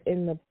aware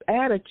in the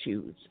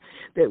attitudes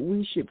that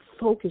we should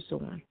focus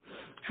on,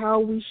 how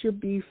we should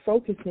be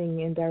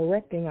focusing and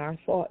directing our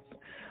thoughts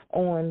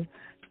on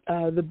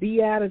the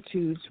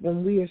Beatitudes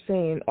when we are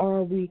saying,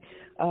 are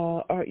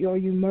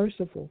you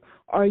merciful?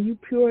 Are you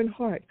pure in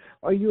heart?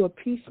 Are you a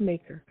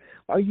peacemaker?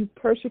 Are you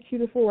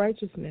persecuted for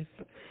righteousness?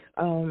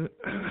 And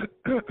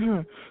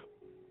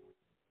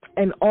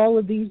all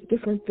of these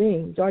different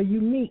things. Are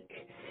you meek?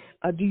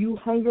 Do you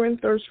hunger and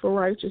thirst for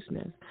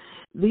righteousness?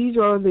 These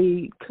are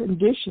the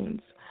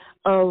conditions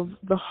of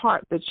the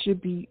heart that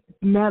should be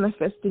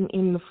manifesting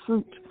in the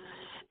fruit.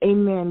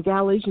 Amen.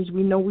 Galatians,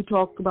 we know we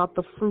talk about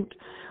the fruit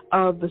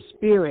of the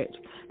Spirit.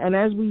 And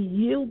as we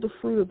yield the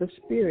fruit of the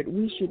Spirit,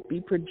 we should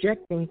be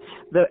projecting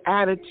the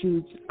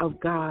attitudes of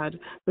God,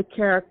 the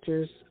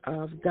characters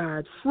of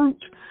God.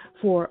 Fruit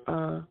for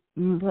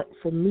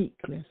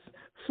meekness.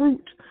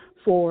 Fruit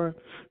for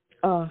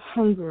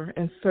hunger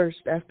and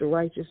thirst after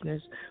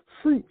righteousness.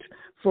 Fruit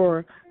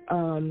for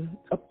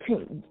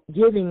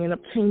giving and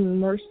obtaining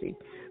mercy.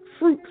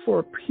 Fruit for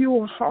a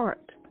pure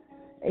heart.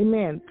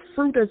 Amen.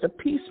 Fruit as a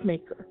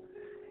peacemaker.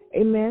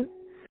 Amen.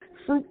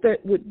 Fruit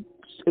that would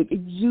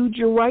exude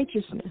your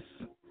righteousness.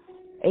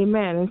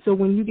 Amen. And so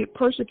when you get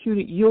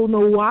persecuted, you'll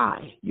know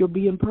why you're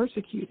being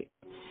persecuted.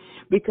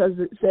 Because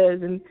it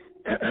says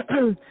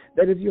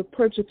that if you're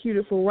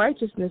persecuted for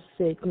righteousness'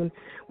 sake,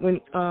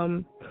 when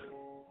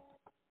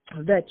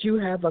that you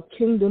have a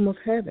kingdom of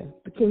heaven,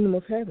 the kingdom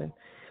of heaven.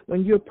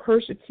 When you're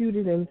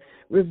persecuted and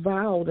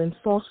reviled and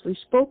falsely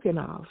spoken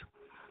of,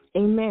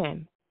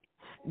 amen,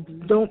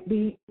 don't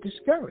be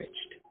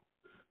discouraged,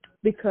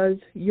 because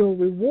your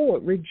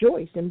reward,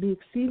 rejoice and be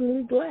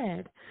exceedingly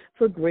glad,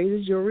 for great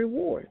is your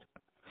reward.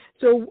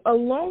 So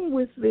along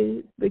with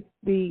the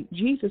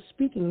Jesus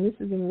speaking, this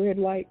is in red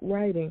light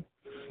writing,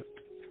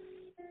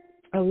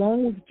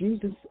 along with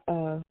Jesus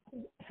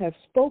have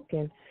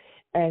spoken,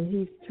 and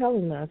he's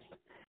telling us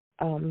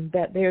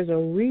that there's a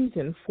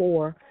reason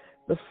for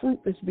the fruit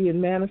that's being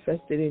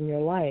manifested in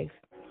your life.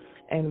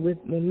 And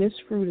when this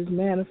fruit is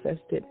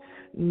manifested,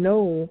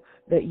 know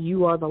that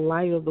you are the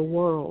light of the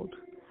world.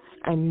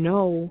 And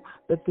know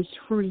that this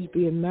fruit is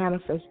being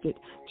manifested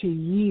to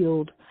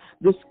yield.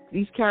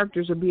 These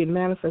characters are being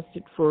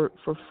manifested for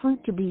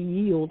fruit to be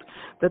yield,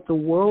 that the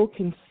world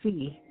can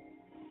see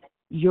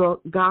your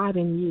God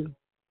in you.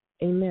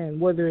 Amen.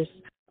 Whether it's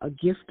a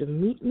gift of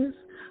meekness,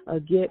 a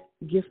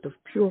gift of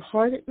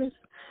pure-heartedness,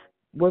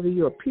 whether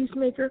you're a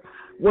peacemaker,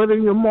 whether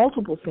you're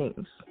multiple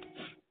things,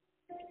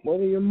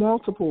 whether you're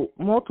multiply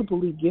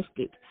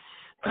gifted,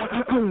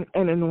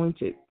 and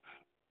anointed.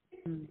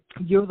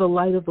 You're the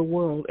light of the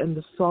world and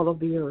the salt of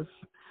the earth,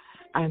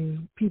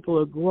 and people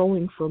are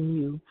growing from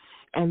you,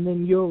 and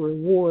then your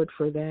reward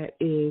for that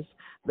is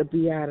the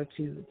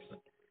Beatitudes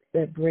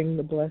that bring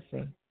the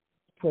blessing.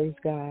 Praise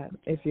God,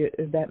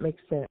 if that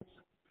makes sense.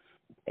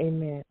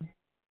 Amen.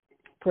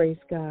 Praise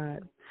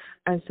God.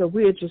 And so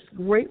we are just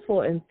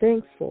grateful and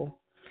thankful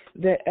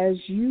that as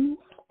you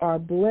are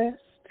blessed,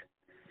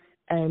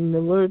 and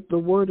the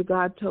word of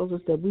God tells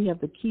us that we have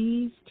the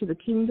keys to the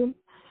kingdom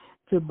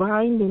to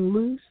bind and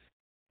loose.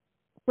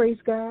 Praise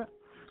God.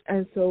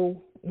 And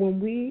so when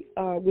we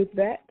are with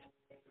that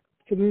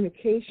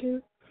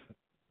communication,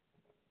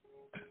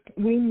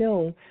 we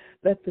know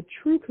that the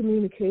true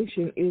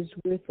communication is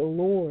with the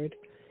Lord.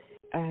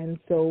 And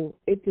so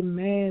it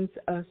demands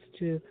us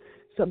to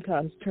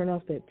sometimes turn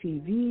off that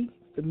TV,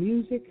 the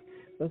music,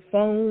 the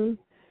phone,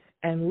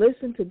 and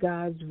listen to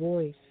God's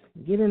voice.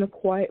 Get in a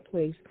quiet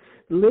place.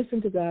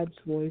 Listen to God's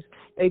voice.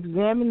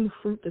 Examine the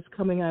fruit that's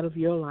coming out of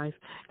your life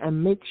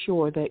and make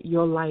sure that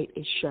your light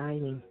is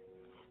shining.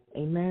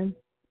 Amen?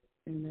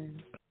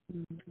 Amen.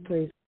 Mm-hmm.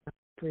 Praise God.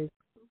 Praise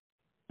God.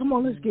 Come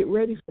on, let's get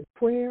ready for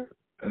prayer.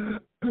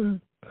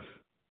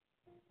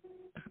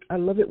 I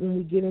love it when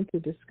we get into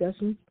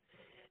discussions,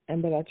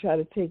 and that I try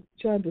to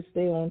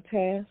stay on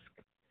task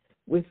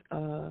with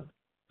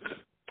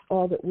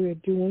all that we're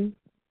doing.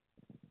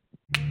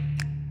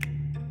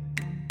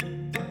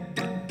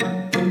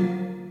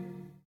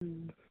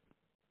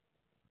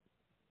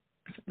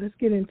 Let's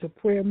get into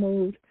prayer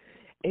mode.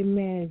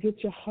 Amen.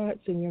 Get your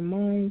hearts and your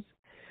minds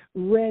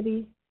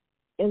ready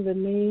in the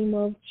name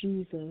of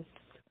Jesus.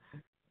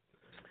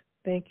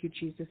 Thank you,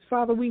 Jesus.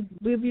 Father, we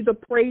give you the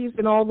praise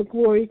and all the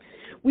glory.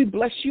 We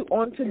bless you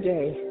on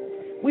today.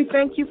 We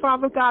thank you,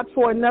 Father God,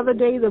 for another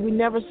day that we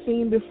never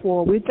seen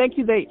before. We thank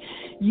you that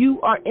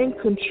you are in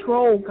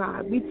control,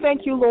 God. We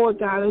thank you, Lord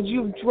God, as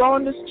you've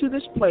drawn us to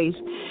this place.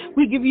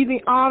 We give you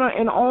the honor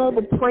and all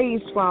the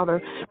praise,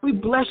 Father. We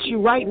bless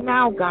you right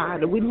now,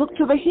 God. We look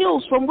to the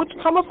hills from which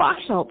cometh our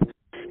help.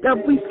 God,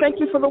 we thank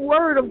you for the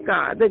word of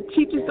God that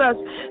teaches us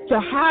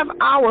to have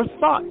our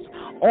thoughts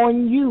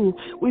on you.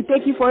 We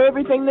thank you for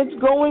everything that's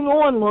going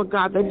on, Lord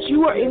God, that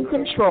you are in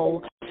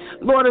control.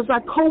 Lord, as I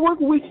co-work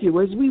with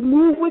you, as we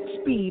move with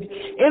speed,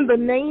 in the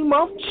name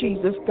of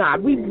Jesus,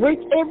 God, we break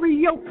every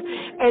yoke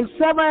and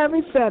sever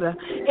every fetter.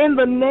 In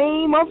the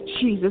name of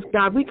Jesus,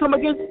 God, we come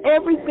against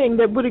everything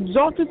that would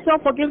exalt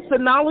itself against the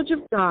knowledge of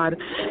God.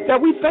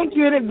 God, we thank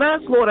you in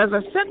advance, Lord, as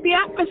I set the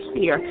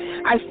atmosphere.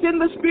 I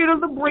send the spirit of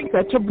the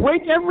breaker to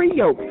break every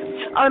yoke,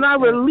 and I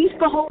release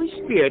the Holy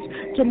Spirit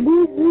to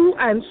move, rule,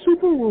 and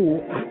super rule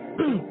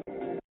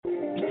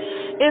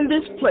in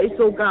this place,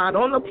 oh God,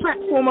 on the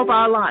platform of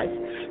our life,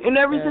 in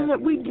everything that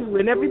we do,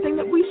 in everything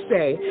that we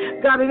say.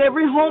 God, in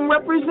every home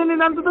represented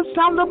under the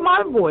sound of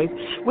my voice,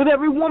 with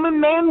every woman,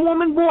 man,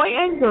 woman, boy,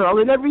 and girl,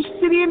 in every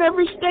city, in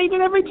every state,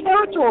 in every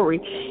territory,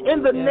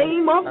 in the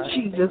name of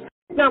Jesus.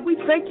 God, we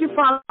thank you,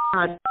 Father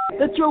God,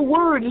 that your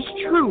word is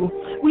true.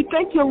 We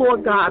thank you,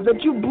 Lord God,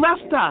 that you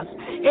blessed us.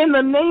 In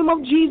the name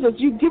of Jesus,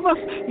 you give us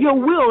your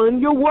will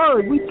and your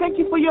word. We thank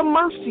you for your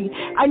mercy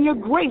and your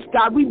grace,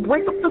 God. We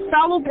break up the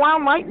fallow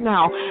ground right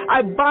now.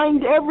 I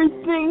bind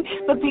everything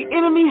that the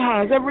enemy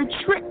has, every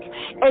trick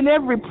and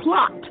every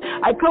plot.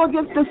 I come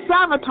against the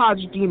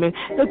sabotage demon,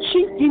 the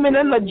chief demon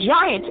and the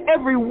giant,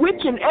 every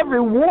witch and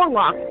every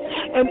warlock,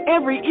 and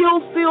every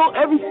ill feel,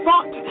 every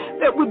thought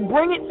that would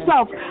bring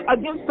itself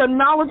against the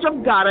knowledge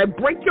of God. I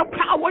break your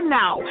power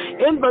now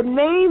in the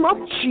name of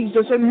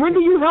Jesus and render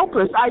you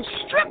helpless. I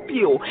strip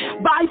you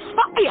by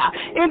fire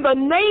in the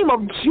name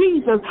of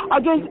Jesus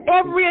against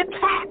every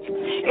attack.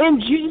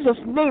 In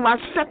Jesus' name, I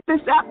set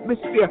this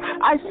atmosphere.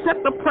 I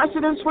set the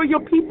precedence for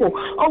your people.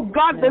 Oh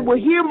God, they will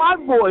hear my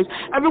voice.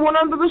 Everyone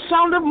under the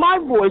sound of my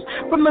voice,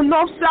 from the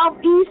north, south,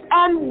 east,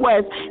 and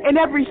west, in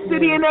every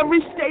city, in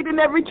every state, in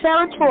every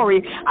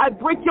territory. I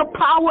break your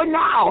power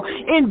now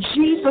in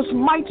Jesus'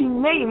 mighty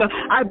name.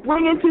 I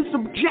bring into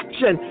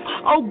subjection,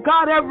 oh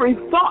God, every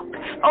thought,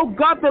 oh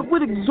God, that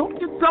would exalt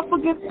itself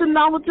against the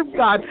knowledge of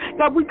God.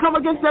 God, we come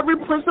against every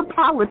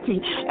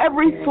principality,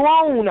 every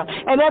throne,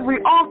 and every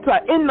altar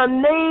in the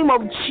name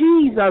of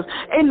Jesus.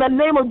 In the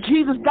name of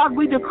Jesus, God,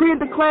 we decree and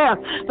declare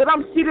that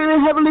I'm seated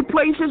in heavenly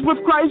places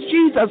with Christ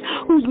Jesus,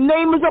 whose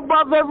name is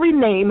above every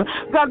name.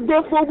 God,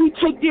 therefore we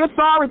take the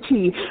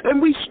authority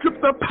and we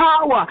strip the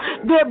power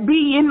there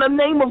be in the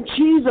name of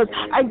Jesus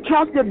and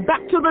cast it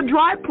back to the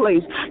dry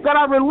place. God,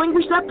 I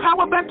relinquish that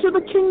power back to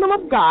the kingdom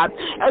of God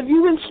as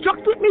you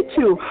instructed me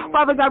to.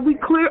 Father God, we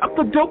clear up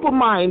the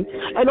dopamine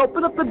and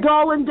open up the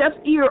dull and deaf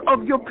ear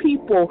of your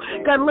people.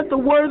 God, let the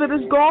word that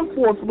has gone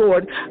forth,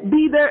 Lord,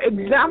 be their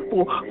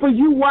example, for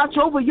you watch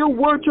over your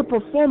word to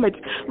perform it.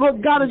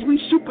 Lord God, as we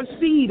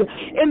supersede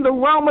in the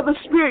realm of the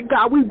Spirit,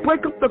 God, we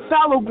break up the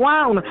fallow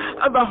ground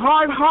of the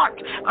hard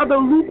heart, of the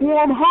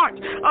lukewarm heart,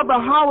 of the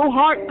hollow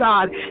heart,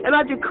 God. And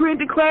I decree and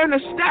declare and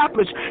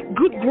establish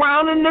good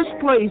ground in this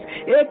place.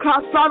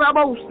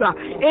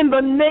 In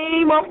the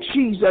name of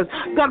Jesus.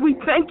 God, we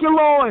thank you,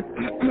 Lord.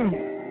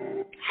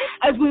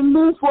 As we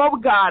move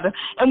forward, God,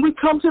 and we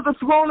come to the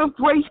throne of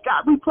grace,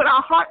 God, we put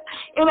our heart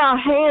in our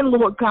hand,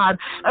 Lord God,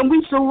 and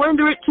we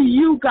surrender it to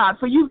you, God,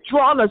 for you've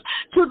drawn us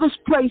to this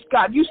place,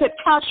 God. You said,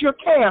 cast your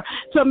care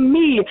to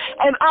me,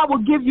 and I will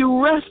give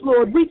you rest,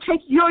 Lord. We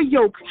take your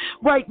yoke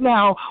right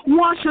now.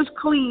 Wash us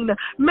clean.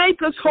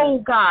 Make us whole,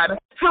 God.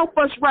 Help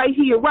us right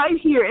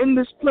here in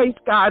this place,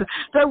 God.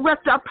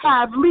 Direct our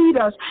path. Lead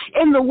us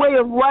in the way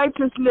of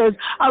righteousness.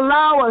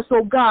 Allow us,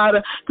 oh God,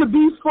 to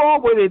be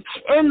forwarded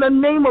in the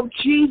name of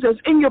Jesus,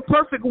 in your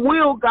perfect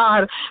will,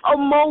 God. Oh,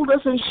 mold us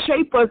and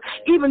shape us,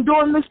 even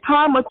during this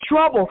time of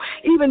trouble,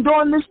 even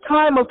during this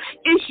time of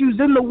issues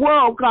in the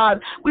world,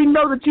 God. We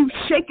know that you've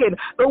shaken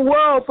the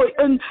world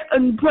and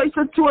placed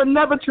us to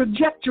another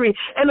trajectory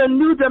and a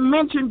new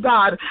dimension,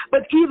 God.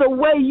 But either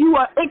way, you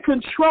are in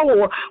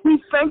control.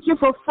 We thank you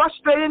for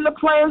frustrating the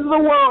plans of the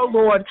world,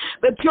 Lord,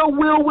 that your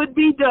will would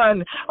be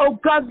done. Oh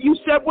God, you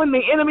said when the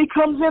enemy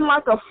comes in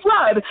like a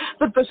flood,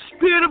 that the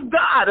Spirit of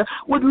God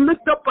would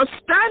lift up a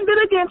standard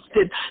against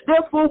it.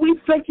 Therefore, we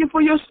thank you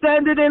for your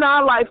standard in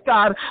our life,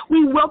 God.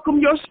 We welcome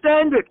your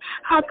standard.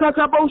 God,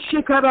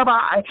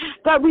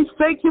 we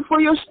thank you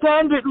for your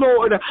standard,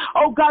 Lord.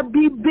 Oh God,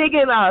 be big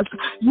in us.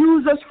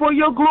 Use us for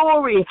your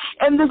glory.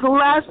 In this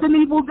last and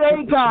evil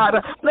day, God,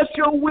 let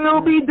your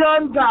will be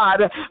done,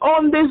 God,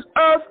 on this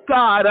earth,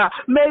 God.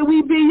 May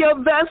we be your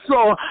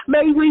vessel.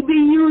 May we be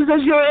used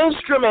as your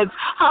instruments.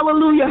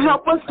 Hallelujah.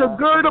 Help us to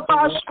gird up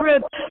our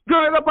strength,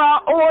 gird up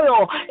our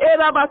oil.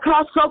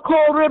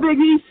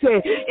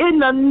 In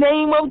the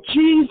name of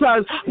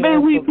Jesus, may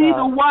we be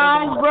the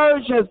wise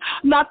virgins,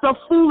 not the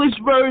foolish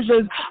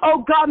virgins.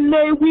 Oh God,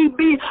 may we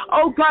be,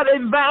 oh God,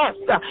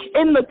 advanced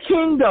in the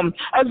kingdom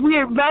as we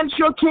advance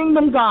your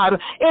kingdom, God.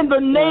 In the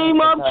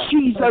name of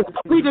Jesus,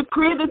 we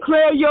decree and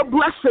declare your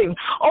blessing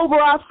over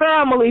our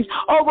families,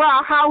 over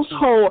our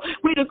household.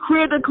 We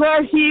decree and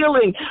declare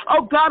healing,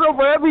 oh God,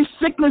 over every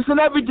sickness and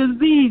every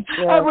disease,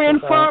 every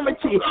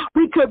infirmity.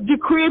 We could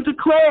decree and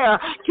declare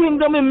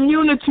kingdom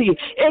immunity.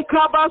 In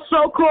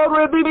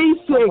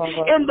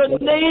the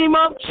name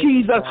of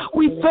Jesus,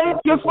 we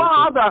thank you,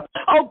 Father,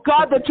 oh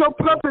God, that your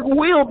perfect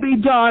will be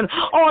done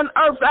on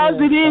earth as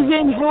it is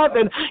in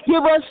heaven.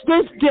 Give us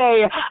this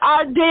day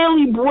our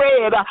daily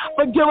bread.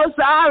 Forgive us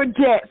our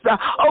debts.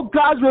 Oh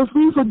God, if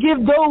we forgive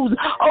those,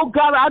 oh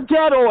God, our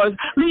debtors,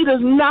 lead us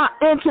not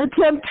into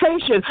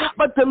temptation,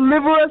 but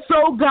deliver us,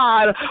 oh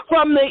God,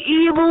 from the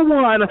evil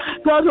one.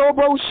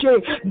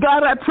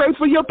 God, I pray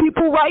for your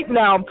people right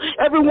now.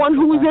 Everyone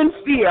who is in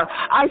fear,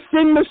 I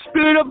send the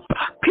spirit of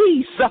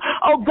peace.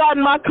 Oh God,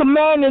 my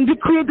command and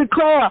decree and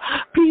declare,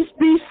 peace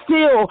be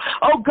still.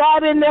 Oh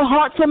God, in their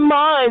hearts and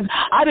minds,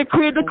 I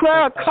decree and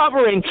declare a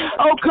covering.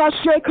 Oh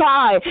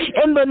Kashekai,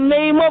 in the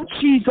name of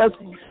Jesus.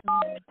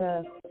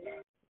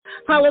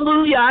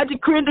 Hallelujah. I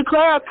decree and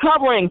declare a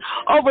covering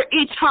over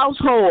each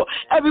household.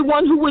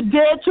 Everyone who would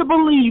dare to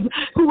believe,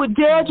 who would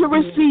dare to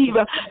receive,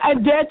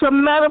 and dare to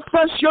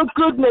manifest your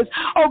goodness.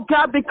 Oh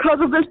God, because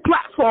of this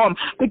platform,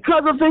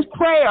 because of this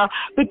prayer,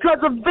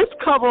 because of this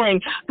covering,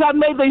 God,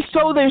 may they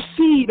sow their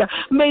seed.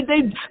 May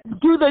they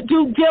do the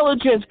due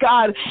diligence,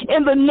 God,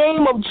 in the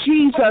name of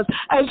Jesus,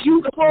 as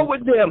you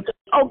forward them.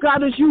 Oh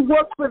God, as you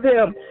work for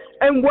them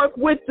and work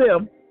with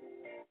them.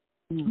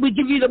 We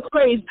give you the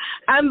praise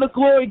and the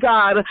glory,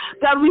 God.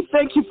 God, we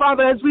thank you,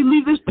 Father, as we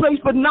leave this place,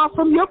 but not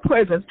from your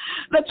presence.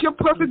 Let your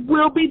perfect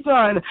will be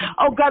done.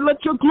 Oh, God,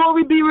 let your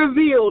glory be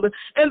revealed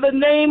in the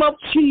name of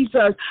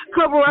Jesus.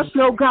 Cover us,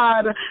 oh,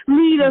 God.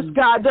 Lead us,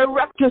 God.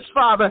 Direct us,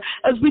 Father,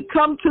 as we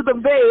come to the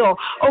veil.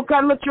 Oh,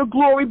 God, let your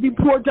glory be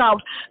poured out.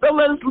 Don't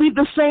let us leave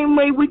the same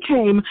way we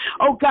came.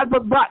 Oh, God,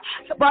 but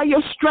by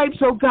your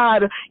stripes, oh,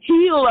 God,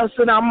 heal us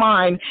in our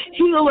mind.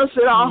 Heal us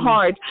in our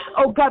heart.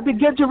 Oh, God,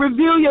 begin to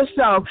reveal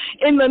yourself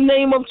in the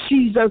name of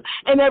Jesus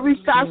in every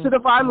facet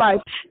of our life.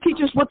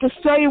 Teach us what to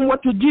say and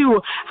what to do,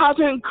 how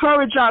to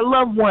encourage our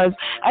loved ones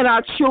and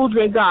our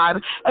children,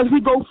 God, as we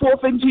go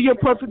forth into your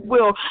perfect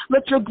will.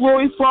 Let your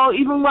glory fall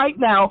even right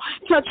now.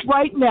 Touch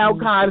right now,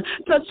 God.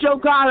 Touch, oh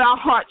God, our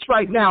hearts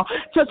right now.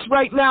 Touch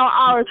right now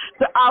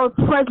our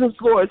presence,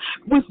 Lord,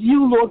 with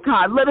you, Lord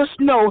God. Let us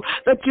know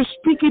that you're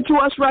speaking to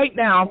us right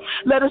now.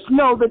 Let us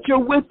know that you're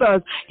with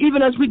us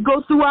even as we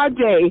go through our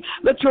day.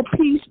 Let your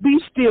peace be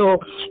still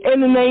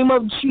in the name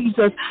of Jesus.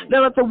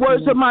 Now let the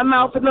words of my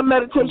mouth and the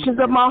meditations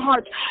of my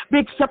heart be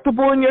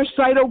acceptable in your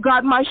sight, O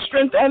God, my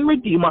strength and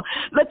redeemer.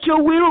 Let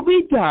your will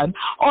be done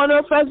on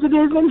earth as it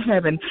is in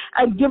heaven.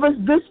 And give us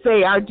this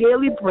day our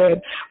daily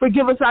bread.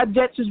 Forgive us our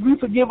debts as we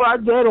forgive our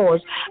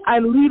debtors.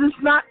 And lead us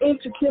not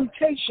into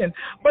temptation,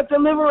 but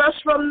deliver us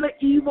from the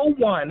evil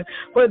one.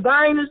 For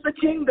thine is the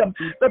kingdom,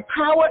 the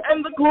power,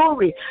 and the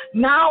glory,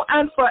 now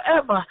and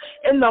forever.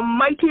 In the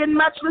mighty and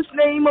matchless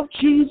name of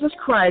Jesus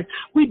Christ,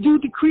 we do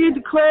decree and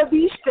declare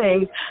these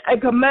things and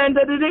command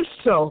that it is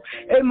so.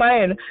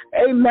 Amen.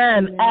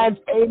 Amen and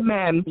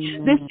amen.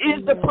 This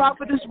is the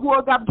Prophetess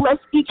War. God bless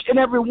each and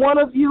every one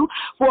of you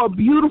for a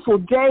beautiful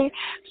day.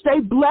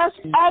 Stay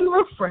blessed and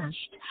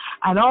refreshed.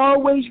 And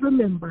always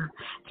remember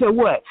to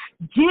what?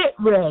 Get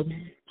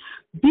ready.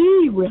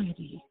 Be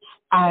ready.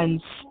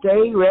 and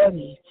stay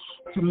ready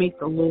to meet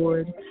the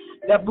Lord.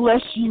 God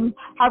bless you.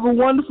 Have a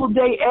wonderful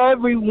day,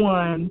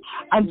 everyone.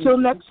 Until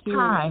next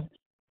time,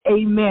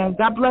 amen.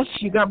 God bless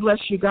you. God bless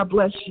you. God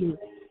bless you.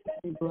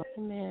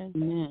 Amen.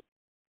 Amen.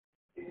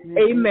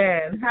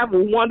 Amen. Have a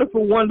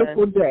wonderful,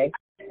 wonderful day.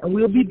 And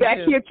we'll be back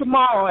here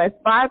tomorrow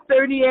at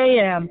 5:30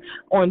 a.m.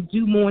 on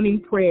Do Morning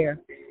Prayer.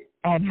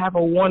 And have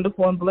a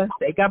wonderful and blessed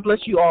day. God bless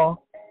you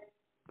all.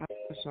 God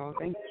bless y'all.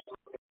 Thank you.